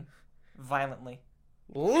shaking violently.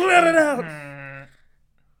 Let it out.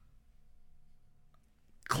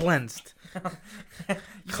 Cleansed.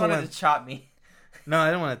 You wanted to chop me. No,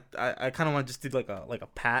 I don't want to. I kind of want to just do like a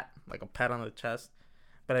pat on the chest,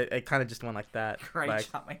 but I kind of just went like that. Right,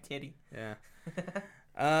 chop my titty. Yeah.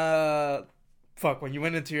 Fuck. When you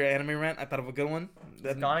went into your anime rant, I thought of a good one.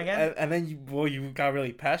 It's gone again. And then you got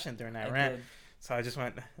really passionate during that rant. Did. So I just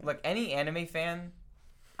went. Look, any anime fan,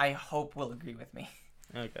 I hope will agree with me.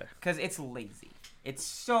 Okay. Because it's lazy. It's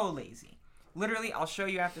so lazy. Literally, I'll show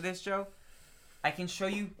you after this, Joe. I can show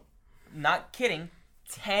you, not kidding,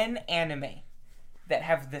 10 anime that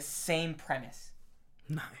have the same premise.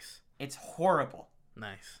 Nice. It's horrible.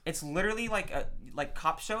 Nice. It's literally like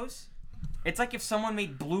cop shows. It's like if someone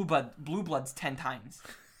made Blue Bloods 10 times.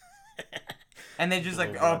 And they just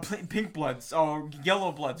pink bloods,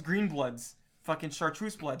 yellow bloods, green bloods, fucking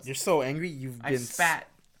chartreuse bloods. You're so angry, you've been spat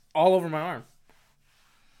all over my arm.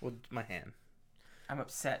 With my hand. I'm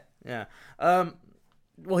upset. Yeah.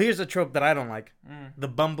 Well, here's a trope that I don't like. The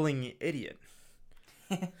bumbling idiot.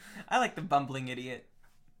 I like the bumbling idiot.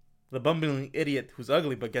 The bumbling idiot who's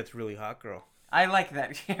ugly but gets really hot girl. I like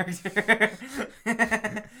that character.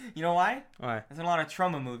 You know why? Why? There's a lot of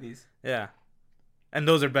trauma movies. Yeah. And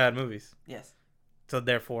those are bad movies. Yes. So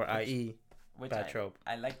therefore, i.e., bad trope.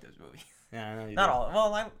 I like those movies. Yeah, I know you Not do.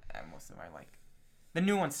 all. Well, most of them I like. The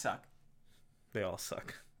new ones suck. They all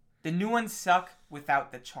suck. The new ones suck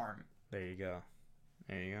without the charm. There you go.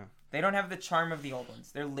 There you go. They don't have the charm of the old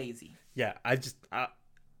ones. They're lazy. Yeah, I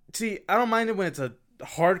don't mind it when it's a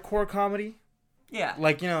hardcore comedy. Yeah.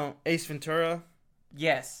 Like, Ace Ventura.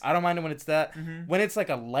 Yes. I don't mind it when it's that. Mm-hmm. When it's like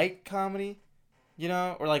a light comedy,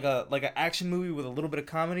 or like an action movie with a little bit of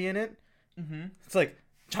comedy in it. Mm-hmm. It's like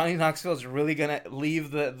Johnny Knoxville is really gonna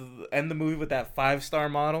leave end the movie with that 5-star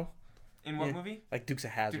model. In what movie? Like Dukes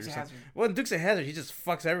of Hazzard. Dukes of Hazzard. Well, in Dukes of Hazzard, he just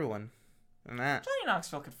fucks everyone. And that. Johnny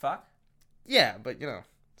Knoxville could fuck. Yeah, but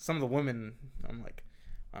some of the women, I'm like,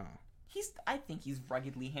 oh. I think he's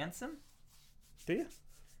ruggedly handsome. Do you?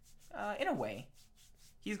 In a way.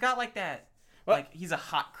 He's got like that. Well, like he's a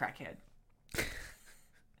hot crackhead.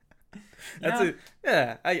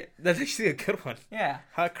 That's actually a good one. Yeah.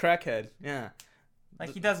 Hot crackhead. Yeah.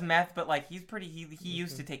 Like he does meth, but like he's pretty. He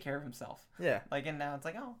used to take care of himself. Yeah. Like and now it's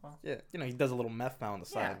like well. Yeah, he does a little meth now on the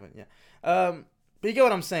side, but yeah. But you get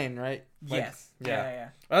what I'm saying, right? Like, yes. Yeah.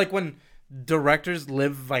 I like when directors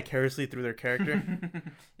live vicariously through their character.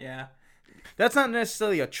 Yeah. That's not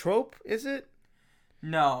necessarily a trope, is it?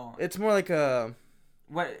 No. It's more like a.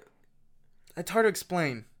 What? It's hard to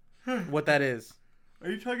explain what that is. Are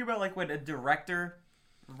you talking about like when a director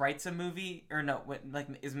writes a movie or no,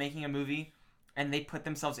 is making a movie and they put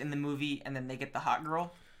themselves in the movie and then they get the hot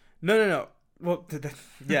girl? No. Well,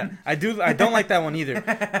 yeah, I don't like that one either.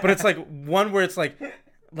 But it's like one where it's like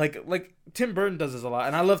Tim Burton does this a lot,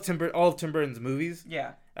 and I love all of Tim Burton's movies.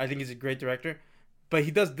 Yeah, I think he's a great director. But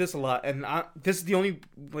he does this a lot, and this is the only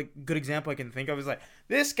good example I can think of. Is like,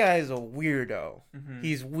 this guy's a weirdo. Mm-hmm.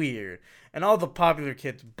 He's weird, and all the popular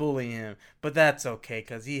kids bully him. But that's okay,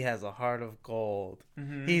 because he has a heart of gold.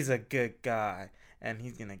 Mm-hmm. He's a good guy, and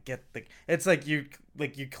he's gonna get the. It's like you're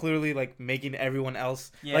clearly like making everyone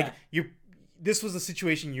else This was the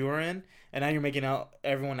situation you were in, and now you're making out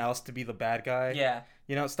everyone else to be the bad guy. Yeah,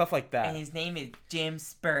 stuff like that. And his name is Jim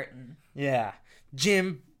Spurton. Yeah,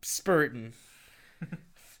 Jim Spurton.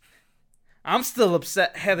 I'm still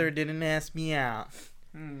upset Heather didn't ask me out.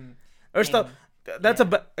 Or stuff. That's a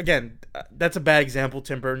bad example,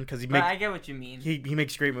 Tim Burton, because I get what you mean. He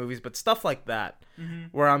makes great movies, but stuff like that,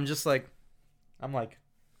 where I'm like,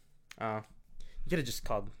 oh, you could have just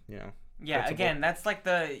called, Yeah, again, that's like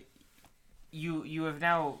the you have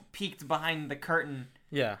now peeked behind the curtain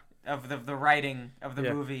Yeah. of the writing of the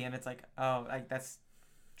Yeah. movie, and it's like, oh, like that's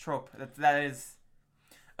trope. That is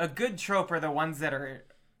a good trope. Are the ones that are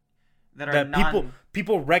That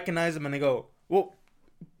people recognize them and they go, well,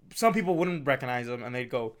 some people wouldn't recognize them and they'd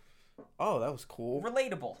go, oh, that was cool.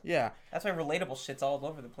 relatable. Yeah. That's why relatable shit's all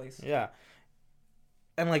over the place. Yeah.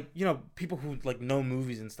 And like, you know, people who like know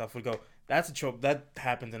movies and stuff would go, that's a trope that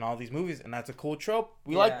happens in all these movies and that's a cool trope.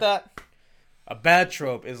 We like that. A bad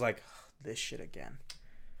trope is like, this shit again.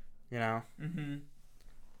 You know? Mm-hmm.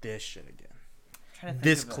 This shit again.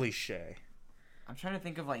 This cliche. I'm trying to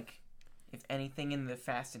think of like, if anything in the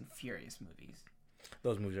Fast and Furious movies.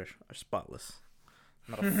 Those movies are spotless.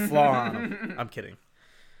 Not a flaw on them. I'm kidding.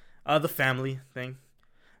 The family thing.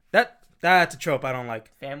 That's a trope I don't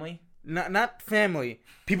like. Family? Not family.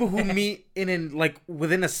 People who meet in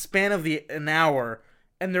within a span of an hour,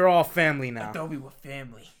 and they're all family now. I thought we were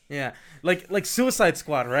family. Yeah, like Suicide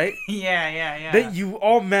Squad, right? yeah. That you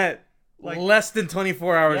all met less than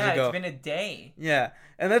 24 hours ago. Yeah, it's been a day. Yeah,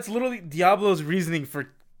 and that's literally Diablo's reasoning for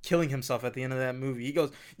killing himself at the end of that movie. He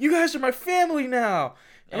goes, "You guys are my family now,"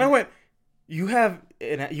 and I went, "You had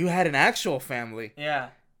an actual family." Yeah.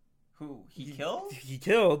 Who he killed? He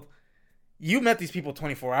killed. You met these people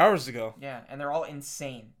 24 hours ago. Yeah, and they're all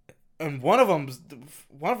insane. And one of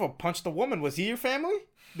them punched a woman. Was he your family?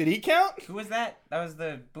 Did he count? Who was that? That was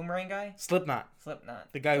the boomerang guy? Slipknot.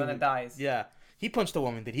 The guy one that dies. Yeah. He punched a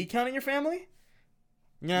woman. Did he count in your family?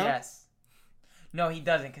 No. Yes. No, he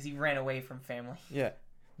doesn't because he ran away from family. Yeah.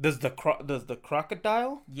 Does the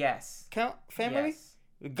crocodile Yes. count family? Yes.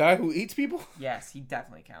 The guy who eats people? Yes, he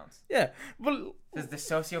definitely counts. Yeah. But Does the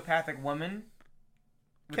sociopathic woman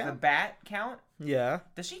with the Count? bat count? Yeah.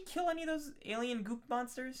 Does she kill any of those alien goop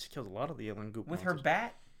monsters? She killed a lot of the alien goop With monsters. her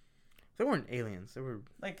bat? They weren't aliens. They were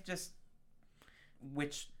Like, just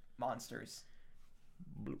witch monsters.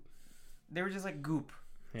 blue. They were just like goop.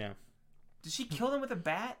 Yeah. Did she kill them with a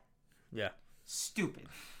bat? Yeah. Stupid.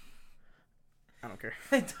 I don't care.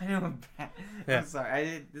 I know a bat. Yeah. I'm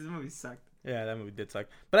sorry. This movie sucked. Yeah, that movie did suck.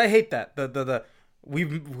 But I hate that. We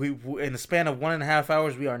in the span of 1.5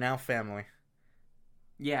 hours, we are now family.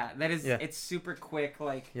 Yeah, that is. Yeah. It's super quick.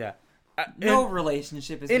 Like, Yeah. no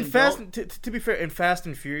relationship is in been Fast. built. To be fair, in Fast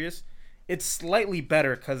and Furious, it's slightly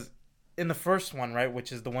better because in the first one, right,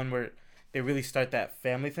 which is the one where they really start that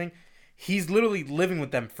family thing, he's literally living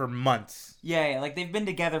with them for months. Yeah, like they've been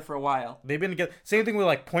together for a while. They've been together. Same thing with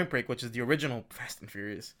like Point Break, which is the original Fast and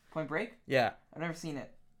Furious. Point Break? Yeah. I've never seen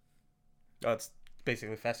it. Oh, it's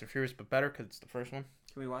basically Fast and Furious, but better because it's the first one.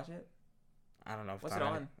 Can we watch it? I don't know if What's it's it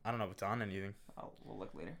on. on? I don't know if it's on anything. We'll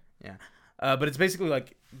look later. Yeah. But it's basically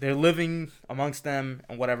like they're living amongst them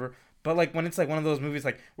and whatever. But like when it's like one of those movies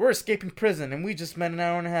like we're escaping prison and we just met an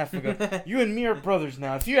hour and a half ago. You and me are brothers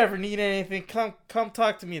now. If you ever need anything, come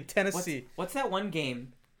talk to me in Tennessee. What's that one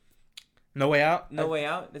game? No Way Out? No Way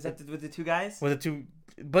Out? Is that with the two guys? With the two,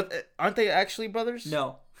 but aren't they actually brothers?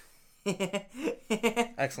 No.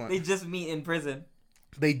 Excellent. They just meet in prison.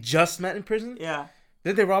 They just met in prison? Yeah.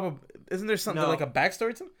 Did they rob a? Isn't there something No. like a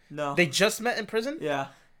backstory to them? No. They just met in prison? Yeah.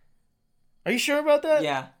 Are you sure about that?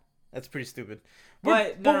 Yeah. That's pretty stupid.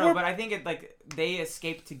 But I think it like they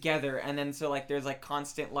escape together, and then so like there's like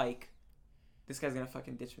constant like, this guy's gonna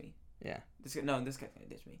fucking ditch me. Yeah. This guy's gonna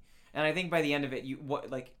ditch me. And I think by the end of it,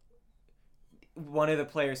 one of the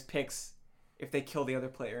players picks if they kill the other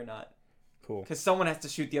player or not. Cool. Because someone has to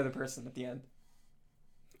shoot the other person at the end.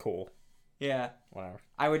 Cool. Yeah. Whatever.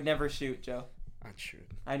 I would never shoot, Joe. I'd shoot.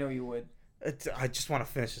 I know you would. I just want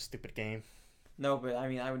to finish this stupid game. No, but I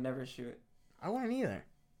mean, I would never shoot. I wouldn't either.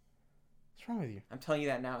 What's wrong with you? I'm telling you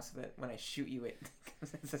that now so that when I shoot you, it...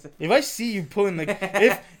 If I see you pulling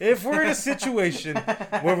if we're in a situation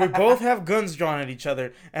where we both have guns drawn at each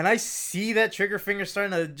other and I see that trigger finger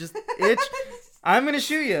starting to just itch, I'm going to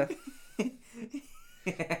shoot you.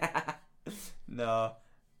 No.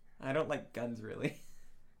 I don't like guns, really.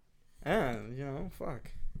 Yeah, fuck.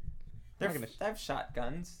 I've shot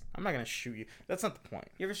guns. I'm not going to shoot you. That's not the point.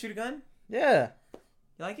 You ever shoot a gun? Yeah. You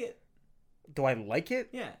like it? Do I like it?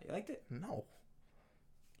 Yeah, you liked it? No.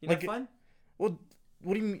 You like fun? Well,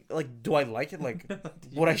 what do you mean? Like, do I like it? Like,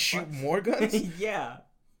 would I shoot more guns? Yeah.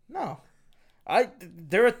 No.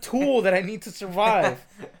 They're a tool that I need to survive.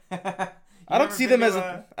 I don't see them as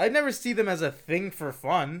I never see them as a thing for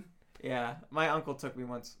fun. Yeah, my uncle took me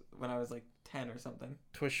once when I was like 10 or something.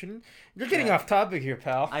 Tuition? You're getting off topic here,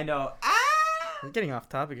 pal. I know. You're getting off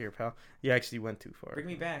topic here, pal. You actually went too far. Bring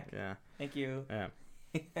me back. Yeah. Thank you. Yeah.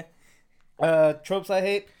 Tropes I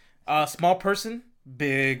hate. Small person,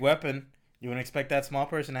 big weapon. You wouldn't expect that small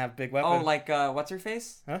person to have big weapon. Oh, like what's her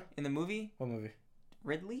face? Huh? In the movie? What movie?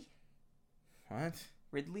 Ridley? What?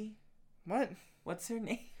 Ridley? What? What's her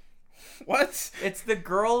name? What? It's the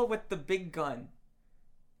girl with the big gun.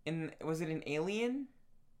 Was it an Alien?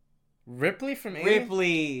 Ripley from Alien?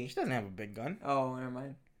 Ripley. She doesn't have a big gun. Oh, never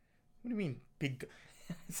mind. What do you mean, big gun?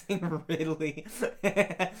 Saying Ridley.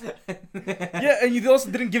 Yeah, and you also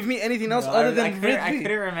didn't give me anything else other than Ridley. I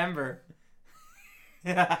couldn't remember.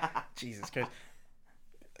 Jesus Christ.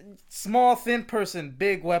 Small, thin person,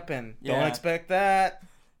 big weapon. Yeah. Don't expect that.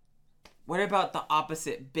 What about the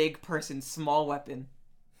opposite? Big person, small weapon.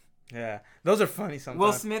 Yeah, those are funny sometimes.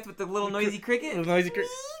 Will Smith with the little noisy cricket. The noisy cricket.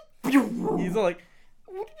 He's all like,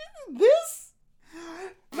 "What is this?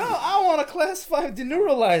 No, I want a class 5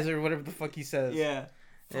 deneuralizer," whatever the fuck he says. Yeah.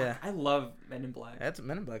 Yeah. I love Men in Black. That's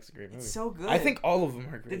Men in Black's a great movie. It's so good. I think all of them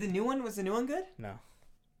are great. Was the new one good? No.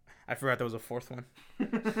 I forgot there was a fourth one.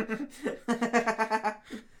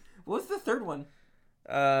 What was the third one?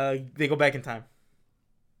 They go back in time.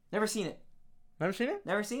 Never seen it. Never seen it?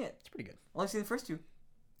 Never seen it. It's pretty good. Only seen the first two.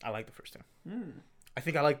 I like the first two. I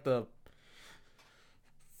think I like the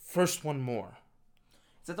first one more.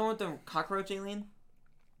 Is that the one with the cockroach alien?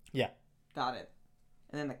 Yeah. Got it.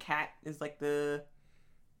 And then the cat is like the...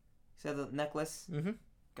 Is that the necklace? Mm-hmm.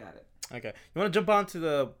 Got it. Okay. You want to jump on to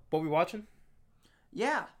the... What we watching?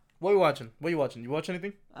 Yeah. What are you watching? You watch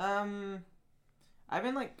anything? I've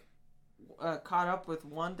been like caught up with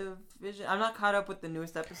WandaVision. I'm not caught up with the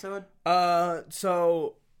newest episode.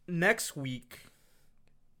 So next week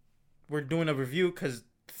we're doing a review because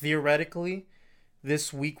theoretically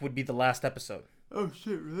this week would be the last episode. Oh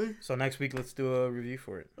shit! Really? So next week let's do a review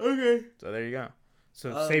for it. Okay. So there you go.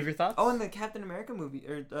 So save your thoughts. Oh, and the Captain America movie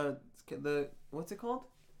or the what's it called?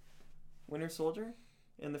 Winter Soldier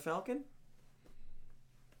and the Falcon.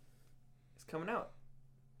 It's coming out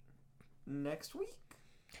next week.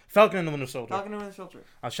 Falcon and the Winter Soldier. Falcon and Winter Soldier.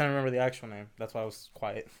 I was trying to remember the actual name. That's why I was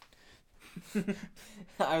quiet.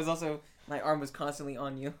 I was also... My arm was constantly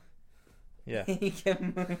on you. Yeah. You kept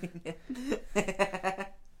moving it.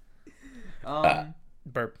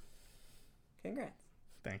 Burp. Congrats.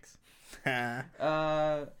 Thanks.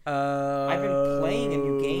 I've been playing a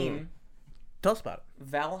new game. Tell us about it.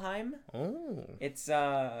 Valheim. Oh. It's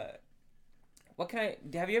what can I...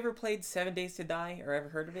 Have you ever played 7 Days to Die or ever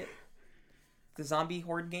heard of it? The zombie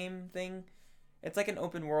horde game thing. It's like an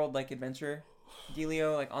open world like adventure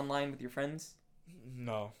dealio, like online with your friends.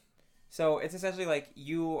 No. So it's essentially like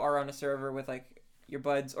you are on a server with like your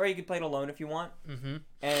buds, or you could play it alone if you want. Mm-hmm.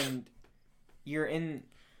 And you're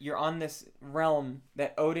on this realm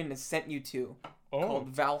that Odin has sent you to,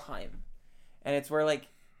 called Valheim, and it's where like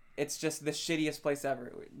it's just the shittiest place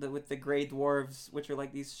ever, with the Grey Dwarves, which are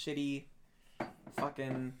like these shitty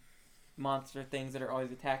fucking monster things that are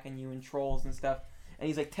always attacking you, and trolls and stuff, and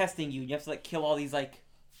he's like testing you, and you have to like kill all these like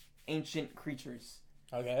ancient creatures.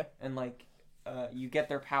 Okay. And like you get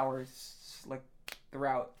their powers like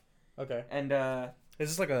throughout. Okay. And is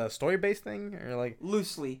this like a story-based thing or like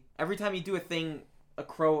loosely? Every time you do a thing, a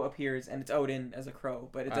crow appears, and it's Odin as a crow,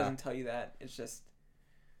 but it doesn't tell you that. It's just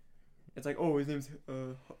it's like, oh, his name's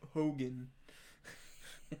Hogan.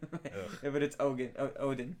 But it's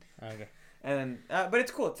Odin. Okay. And but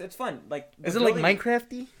it's cool. It's fun. Like, is it like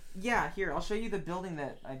Minecraft-y? Yeah. Here, I'll show you the building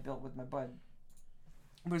that I built with my bud.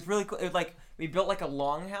 It was really cool. It was like we built like a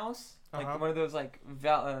longhouse, like one of those like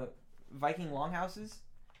Viking longhouses.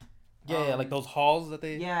 Yeah, like those halls that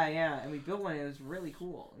they. Yeah, and we built one. And it was really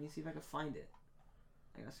cool. Let me see if I can find it.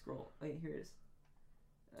 I gotta scroll. Wait, here it is.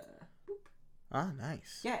 Boop. Ah,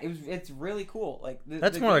 nice. Yeah, it's really cool. Like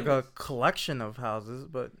that's more like a collection of houses,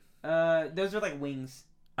 but. Those are like wings.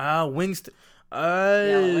 Wings.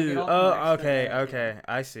 Okay.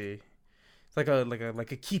 I see. It's like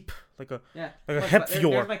a keep, like a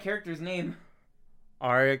Hepfjord. There's my character's name.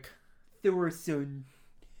 Arik. Thorson.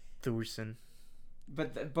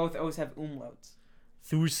 But both O's have umlauts.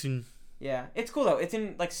 Thorson. Yeah, it's cool though. It's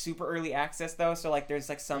in like super early access though, so like there's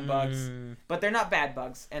like some bugs, but they're not bad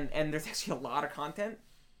bugs, and there's actually a lot of content,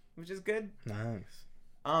 which is good. Nice.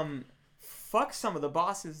 Fuck some of the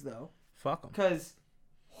bosses though. Fuck them. Cause,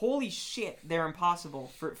 holy shit, they're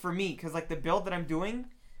impossible for me. Cause like the build that I'm doing,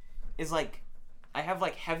 is like, I have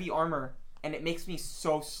like heavy armor, and it makes me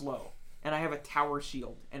so slow, and I have a tower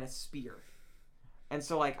shield and a spear, and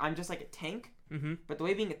so like I'm just like a tank. Mm-hmm. But the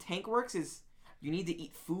way being a tank works is you need to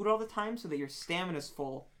eat food all the time so that your stamina's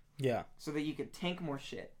full. Yeah. So that you can tank more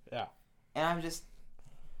shit. Yeah. And I'm just...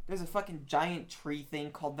 There's a fucking giant tree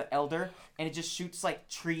thing called the Elder, and it just shoots like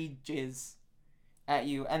tree jizz at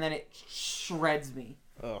you, and then it shreds me.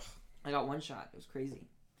 Ugh. I got one shot. It was crazy.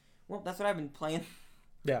 Well, that's what I've been playing.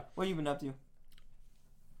 Yeah. What have you been up to?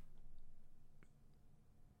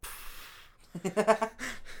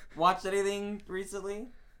 watched anything recently?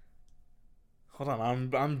 Hold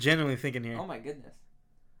on, I'm genuinely thinking here. Oh my goodness.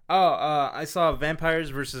 I saw Vampires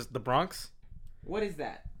versus the Bronx. What is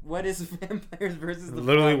that? What is Vampires versus the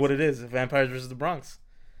Literally Bronx? what it is. Vampires versus the Bronx.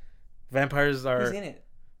 Vampires are... Who's in it?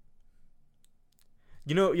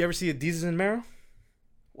 You know, you ever see a Deezus and Mero?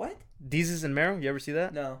 What? Deezus and Mero? You ever see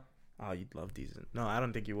that? No. Oh, you'd love Deezus. No, I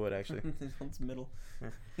don't think you would, actually. This one's middle.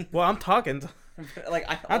 Well, I'm talking. Like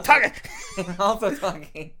I'm talking! I'm also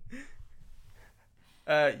talking.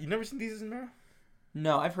 You never seen Deezus and Mero?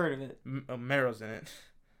 No, I've heard of it. Mero's in it.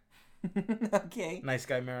 Okay. Nice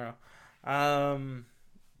guy Mero.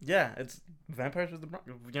 Yeah, it's Vampires with the Bronx.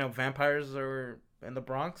 You know, vampires are in the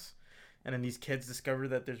Bronx, and then these kids discover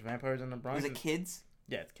that there's vampires in the Bronx. Is it kids?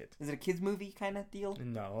 Yeah, it's kids. Is it a kids movie kind of deal?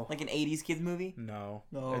 No. Like an 80s kids movie? No.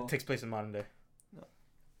 No. It takes place in modern day.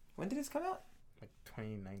 When did this come out? Like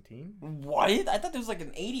 2019? What? I thought this was like an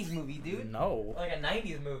 80s movie, dude. No. Like a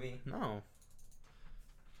 90s movie. No.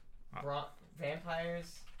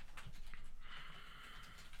 Vampires.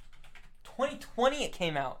 2020 it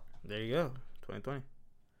came out. There you go. 2020.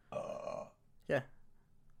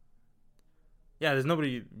 Yeah, there's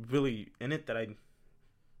nobody really in it that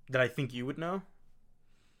I think you would know.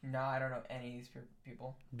 No, I don't know any of these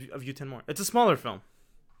people. Of you 10 more. It's a smaller film.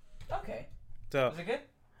 Okay. So Was it good?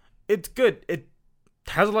 it's good. It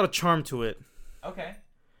has a lot of charm to it. Okay.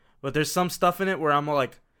 But there's some stuff in it where I'm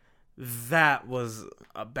like, that was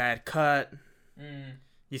a bad cut.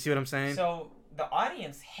 You see what I'm saying? So the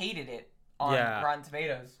audience hated it on Yeah. Rotten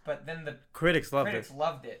Tomatoes, but then the Critics loved critics it.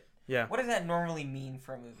 loved it. Yeah. What does that normally mean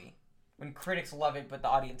for a movie? When critics love it, but the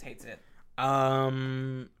audience hates it.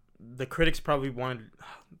 The critics probably wanted.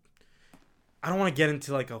 I don't want to get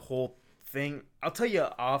into like a whole thing. I'll tell you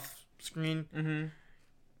off screen.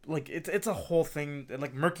 Mm-hmm. Like it's a whole thing,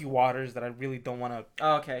 like murky waters that I really don't want to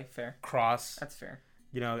Oh, okay, fair. cross. That's fair.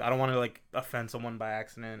 You know, I don't want to like offend someone by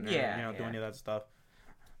accident. Or, Yeah, You know, do yeah. any of that stuff.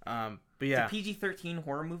 But yeah. It's a PG-13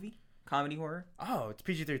 horror movie, comedy horror. Oh, it's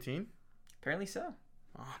PG-13. Apparently so.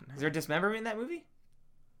 Oh, nice. Is there dismemberment in that movie?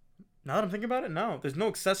 Now that I'm thinking about it, no. There's no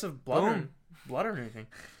excessive blood Boom. or anything.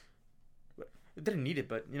 It didn't need it,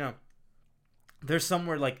 but you know, there's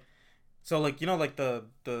somewhere like, so like you know like the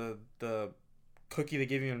cookie they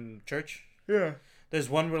give you in church. Yeah. There's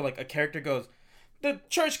one where like a character goes, the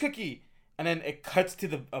church cookie, and then it cuts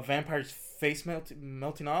to a vampire's face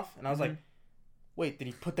melting off, and I was like, wait, did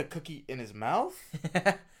he put the cookie in his mouth?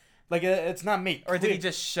 Like it's not made Or clear. did he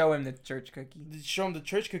just show him the church cookie? Did he show him the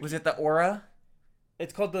church cookie? Was it the aura?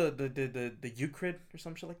 It's called the Euclid or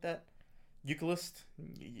some shit like that.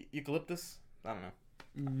 Eucalyptus. I don't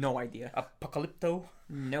know. No idea. Apocalypto.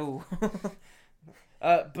 No.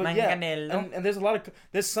 But yeah, Manganello. and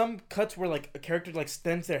there's some cuts where like a character like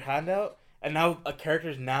extends their hand out, and now a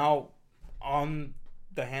character's now on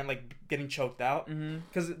the hand like getting choked out.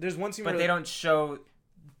 Because there's one scene But where they don't show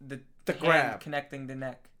the hand grab. connecting the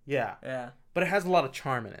neck. Yeah, Yeah. but it has a lot of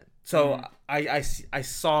charm in it. So I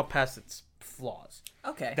saw past its flaws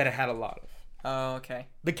Okay. that it had a lot of. Oh, okay.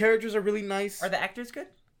 The characters are really nice. Are the actors good?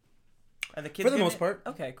 Are the kids For the good in most it? part.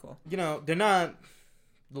 Okay, cool. You know, they're not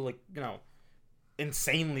like, you know,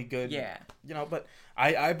 insanely good. Yeah. You know, but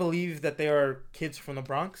I believe that they are kids from the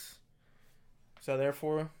Bronx. So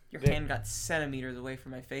therefore, Your hand got centimeters away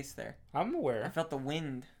from my face there. I'm I aware. felt the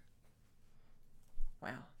wind. Wow.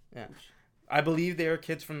 Yeah. I believe they are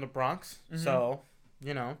kids from the Bronx. So,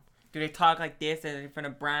 you know. Do they talk like this? Are they from the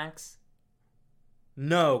Bronx?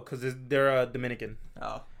 No, because they're Dominican.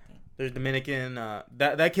 Oh. There's Dominican.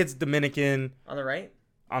 That kid's Dominican On the right?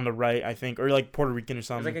 on the right, I think, or like Puerto Rican or There's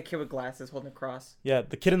something. like a kid with glasses holding a cross. Yeah,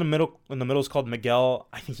 the kid in the middle is called Miguel.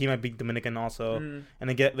 I think he might be Dominican also. And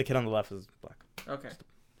the kid on the left is black. Okay.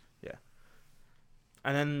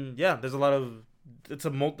 And then there's a lot of it's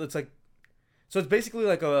like so it's basically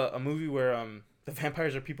like a movie where the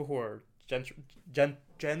vampires are people who are Gentrified.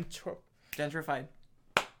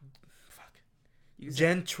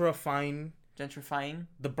 gentrifying Gentrifying.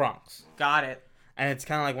 the Bronx. Got it. And it's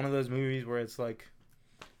kind of like one of those movies where it's like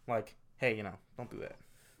hey, you know, don't do that.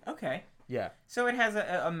 Okay. Yeah. So it has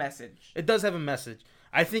a message. It does have a message.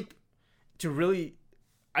 I think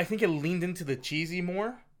it leaned into the cheesy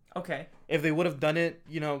more. Okay. If they would have done it,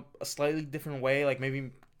 you know, a slightly different way, like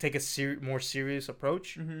maybe take a more serious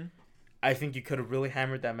approach, I think you could have really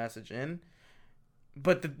hammered that message in.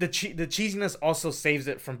 But the cheesiness also saves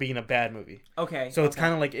it from being a bad movie. Okay. So it's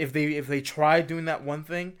kind of like if they tried doing that one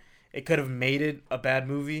thing, it could have made it a bad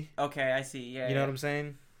movie. Okay, I see. Yeah. You know what I'm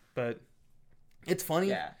saying? But it's funny.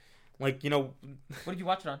 Yeah. Like, you know, What did you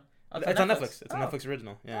watch it on? Oh, it's on Netflix. It's a Oh. Netflix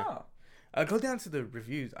original. Yeah. Go down to the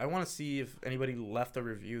reviews. I want to see if anybody left a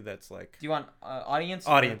review that's like... Do you want audience?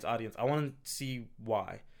 Audience. I want to see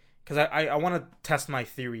why. Because I want to test my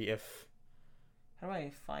theory if... How do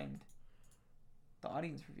I find the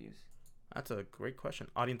audience reviews? That's a great question.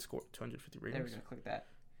 Audience score, 250 ratings. There we go. Click that.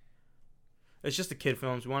 It's just a kid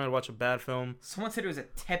films. We wanted to watch a bad film. Someone said it was a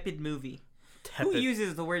tepid movie. Tepid. Who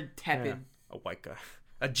uses the word tepid? Yeah. A white guy.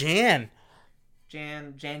 A Jan.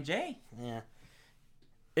 Jan J? Yeah.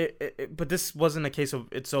 But this wasn't a case of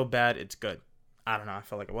it's so bad, it's good. I don't know. I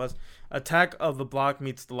felt like it was. Attack of the Block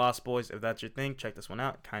meets The Lost Boys. If that's your thing, check this one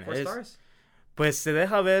out. Kind of is. 4 stars? Pues se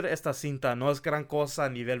deja ver esta cinta. No es gran cosa a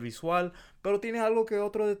nivel visual, pero tiene algo que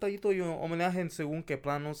otro detallito y un homenaje en según qué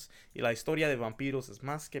planos. Y la historia de vampiros es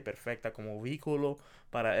más que perfecta como vehículo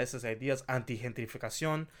para esas ideas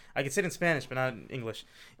anti-gentrificación. I can say it in Spanish, but not in English.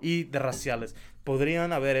 Y de raciales.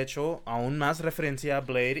 Podrían haber hecho aún más referencia a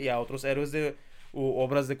Blade y a otros héroes u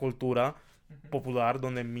obras de cultura popular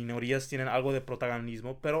donde minorías tienen algo de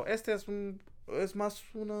protagonismo, pero este es más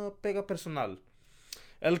una pega personal.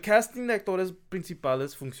 El casting de actores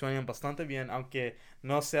principales funcionan bastante bien, aunque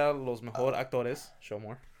no sean los mejores actores. Show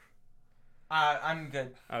more. I'm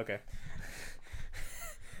good. Okay.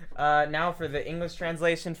 Now for the English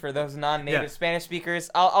translation for those non-native Spanish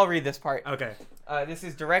speakers. I'll read this part. Okay. This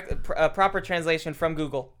is proper translation from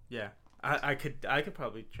Google. Yeah. I could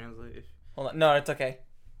probably translate if... Hold on. No, it's okay.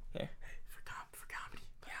 Here. For comedy.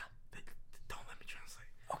 Yeah. Don't let me translate.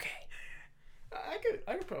 Okay.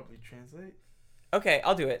 I could probably translate. Okay,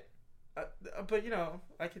 I'll do it. But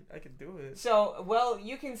I could do it. So,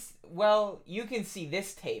 you can see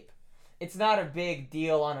this tape. It's not a big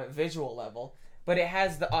deal on a visual level, but it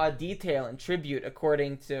has the odd detail and tribute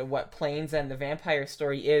according to what Planes and the Vampire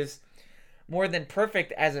Story is more than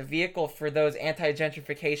perfect as a vehicle for those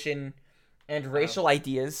anti-gentrification and racial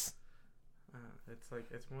ideas.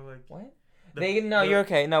 It's more like what? You're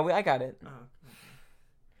okay. No, I got it. Oh, okay.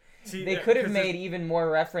 See, they could have made even more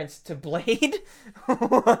reference to Blade.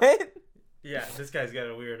 What? Yeah, this guy's got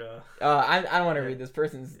a weird. I don't want to read this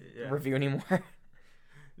person's review anymore.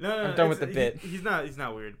 No, I'm done with the bit. He's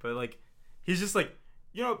not weird, but like, he's just like,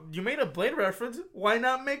 you made a Blade reference. Why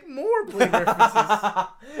not make more Blade references?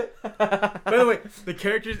 By the way, the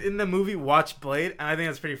characters in the movie watch Blade, and I think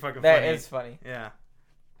that's pretty fucking funny. That is funny. Yeah.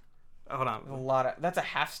 Hold on. That's a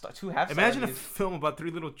half star. 2 half stars. Imagine a film about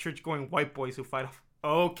 3 little church-going white boys who fight off.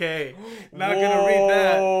 Okay. Not gonna read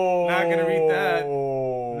that. Not gonna read that.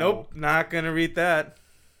 Nope. Not gonna read that.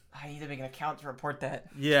 I need to make an account to report that.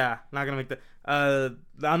 Yeah. Not gonna make that. I'm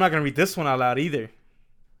not gonna read this one out loud either.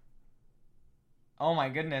 Oh my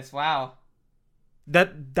goodness! Wow.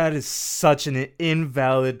 That is such an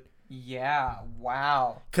invalid. Yeah.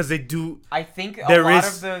 Wow. Because they do. I think a lot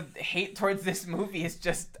of the hate towards this movie is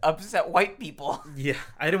just upset white people. Yeah.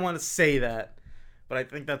 I didn't want to say that. But I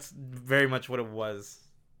think that's very much what it was.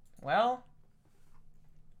 Well,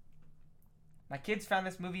 my kids found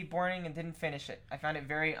this movie boring and didn't finish it. I found it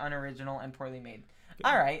very unoriginal and poorly made. Okay.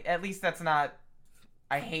 All right, at least that's not...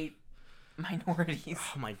 I hate minorities.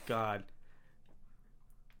 Oh my god.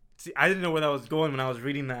 See, I didn't know where that was going when I was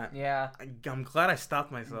reading that. Yeah. I'm glad I stopped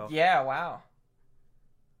myself. Yeah, wow.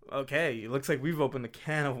 Okay, it looks like we've opened a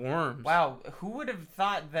can of worms. Wow, who would have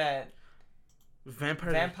thought that...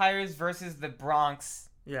 Vampires versus the Bronx.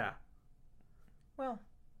 Yeah. Well,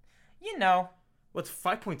 What's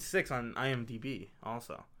 5.6 on IMDb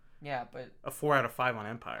also? Yeah, but a 4 out of 5 on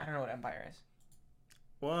Empire. I don't know what Empire is.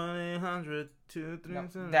 1-800-237. No,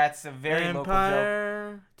 that's a very Empire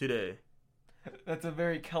local joke. Today. That's a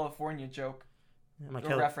very California joke.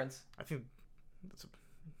 Yeah, reference. I think that's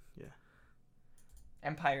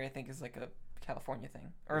Empire, I think, is like a California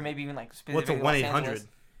thing, or maybe even like specifically. What's a 1-800?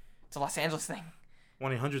 It's a Los Angeles thing.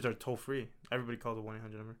 1-800s are toll free. Everybody calls a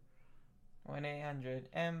 1-800 number. 1-800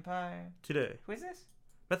 Empire. Today. Who is this?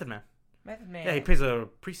 Method Man. Method Man. Yeah, he plays a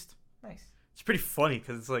priest. Nice. It's pretty funny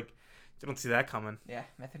because it's like you don't see that coming. Yeah,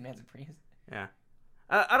 Method Man's a priest. Yeah.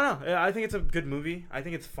 I don't know. I think it's a good movie. I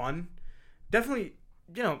think it's fun. Definitely,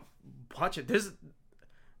 watch it.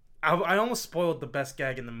 I almost spoiled the best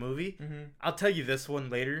gag in the movie. Mm-hmm. I'll tell you this one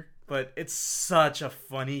later, but it's such a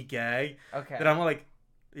funny gag. Okay. That I'm like,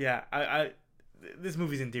 yeah, this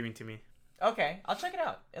movie's endearing to me. Okay, I'll check it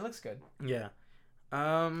out. It looks good. Yeah.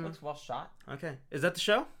 It looks well shot. Okay. Is that the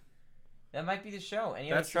show? That might be the show.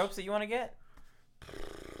 Any other tropes that you want to get?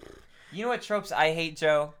 You know what tropes I hate,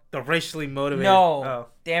 Joe? The racially motivated. No. Oh.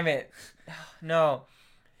 Damn it. No.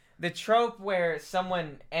 The trope where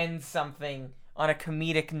someone ends something on a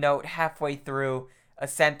comedic note halfway through a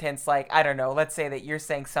sentence, like, I don't know, let's say that you're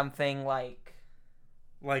saying something like...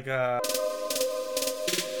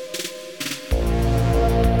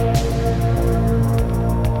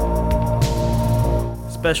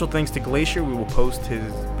 Special thanks to Glacier. We will post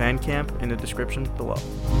his Bandcamp in the description below.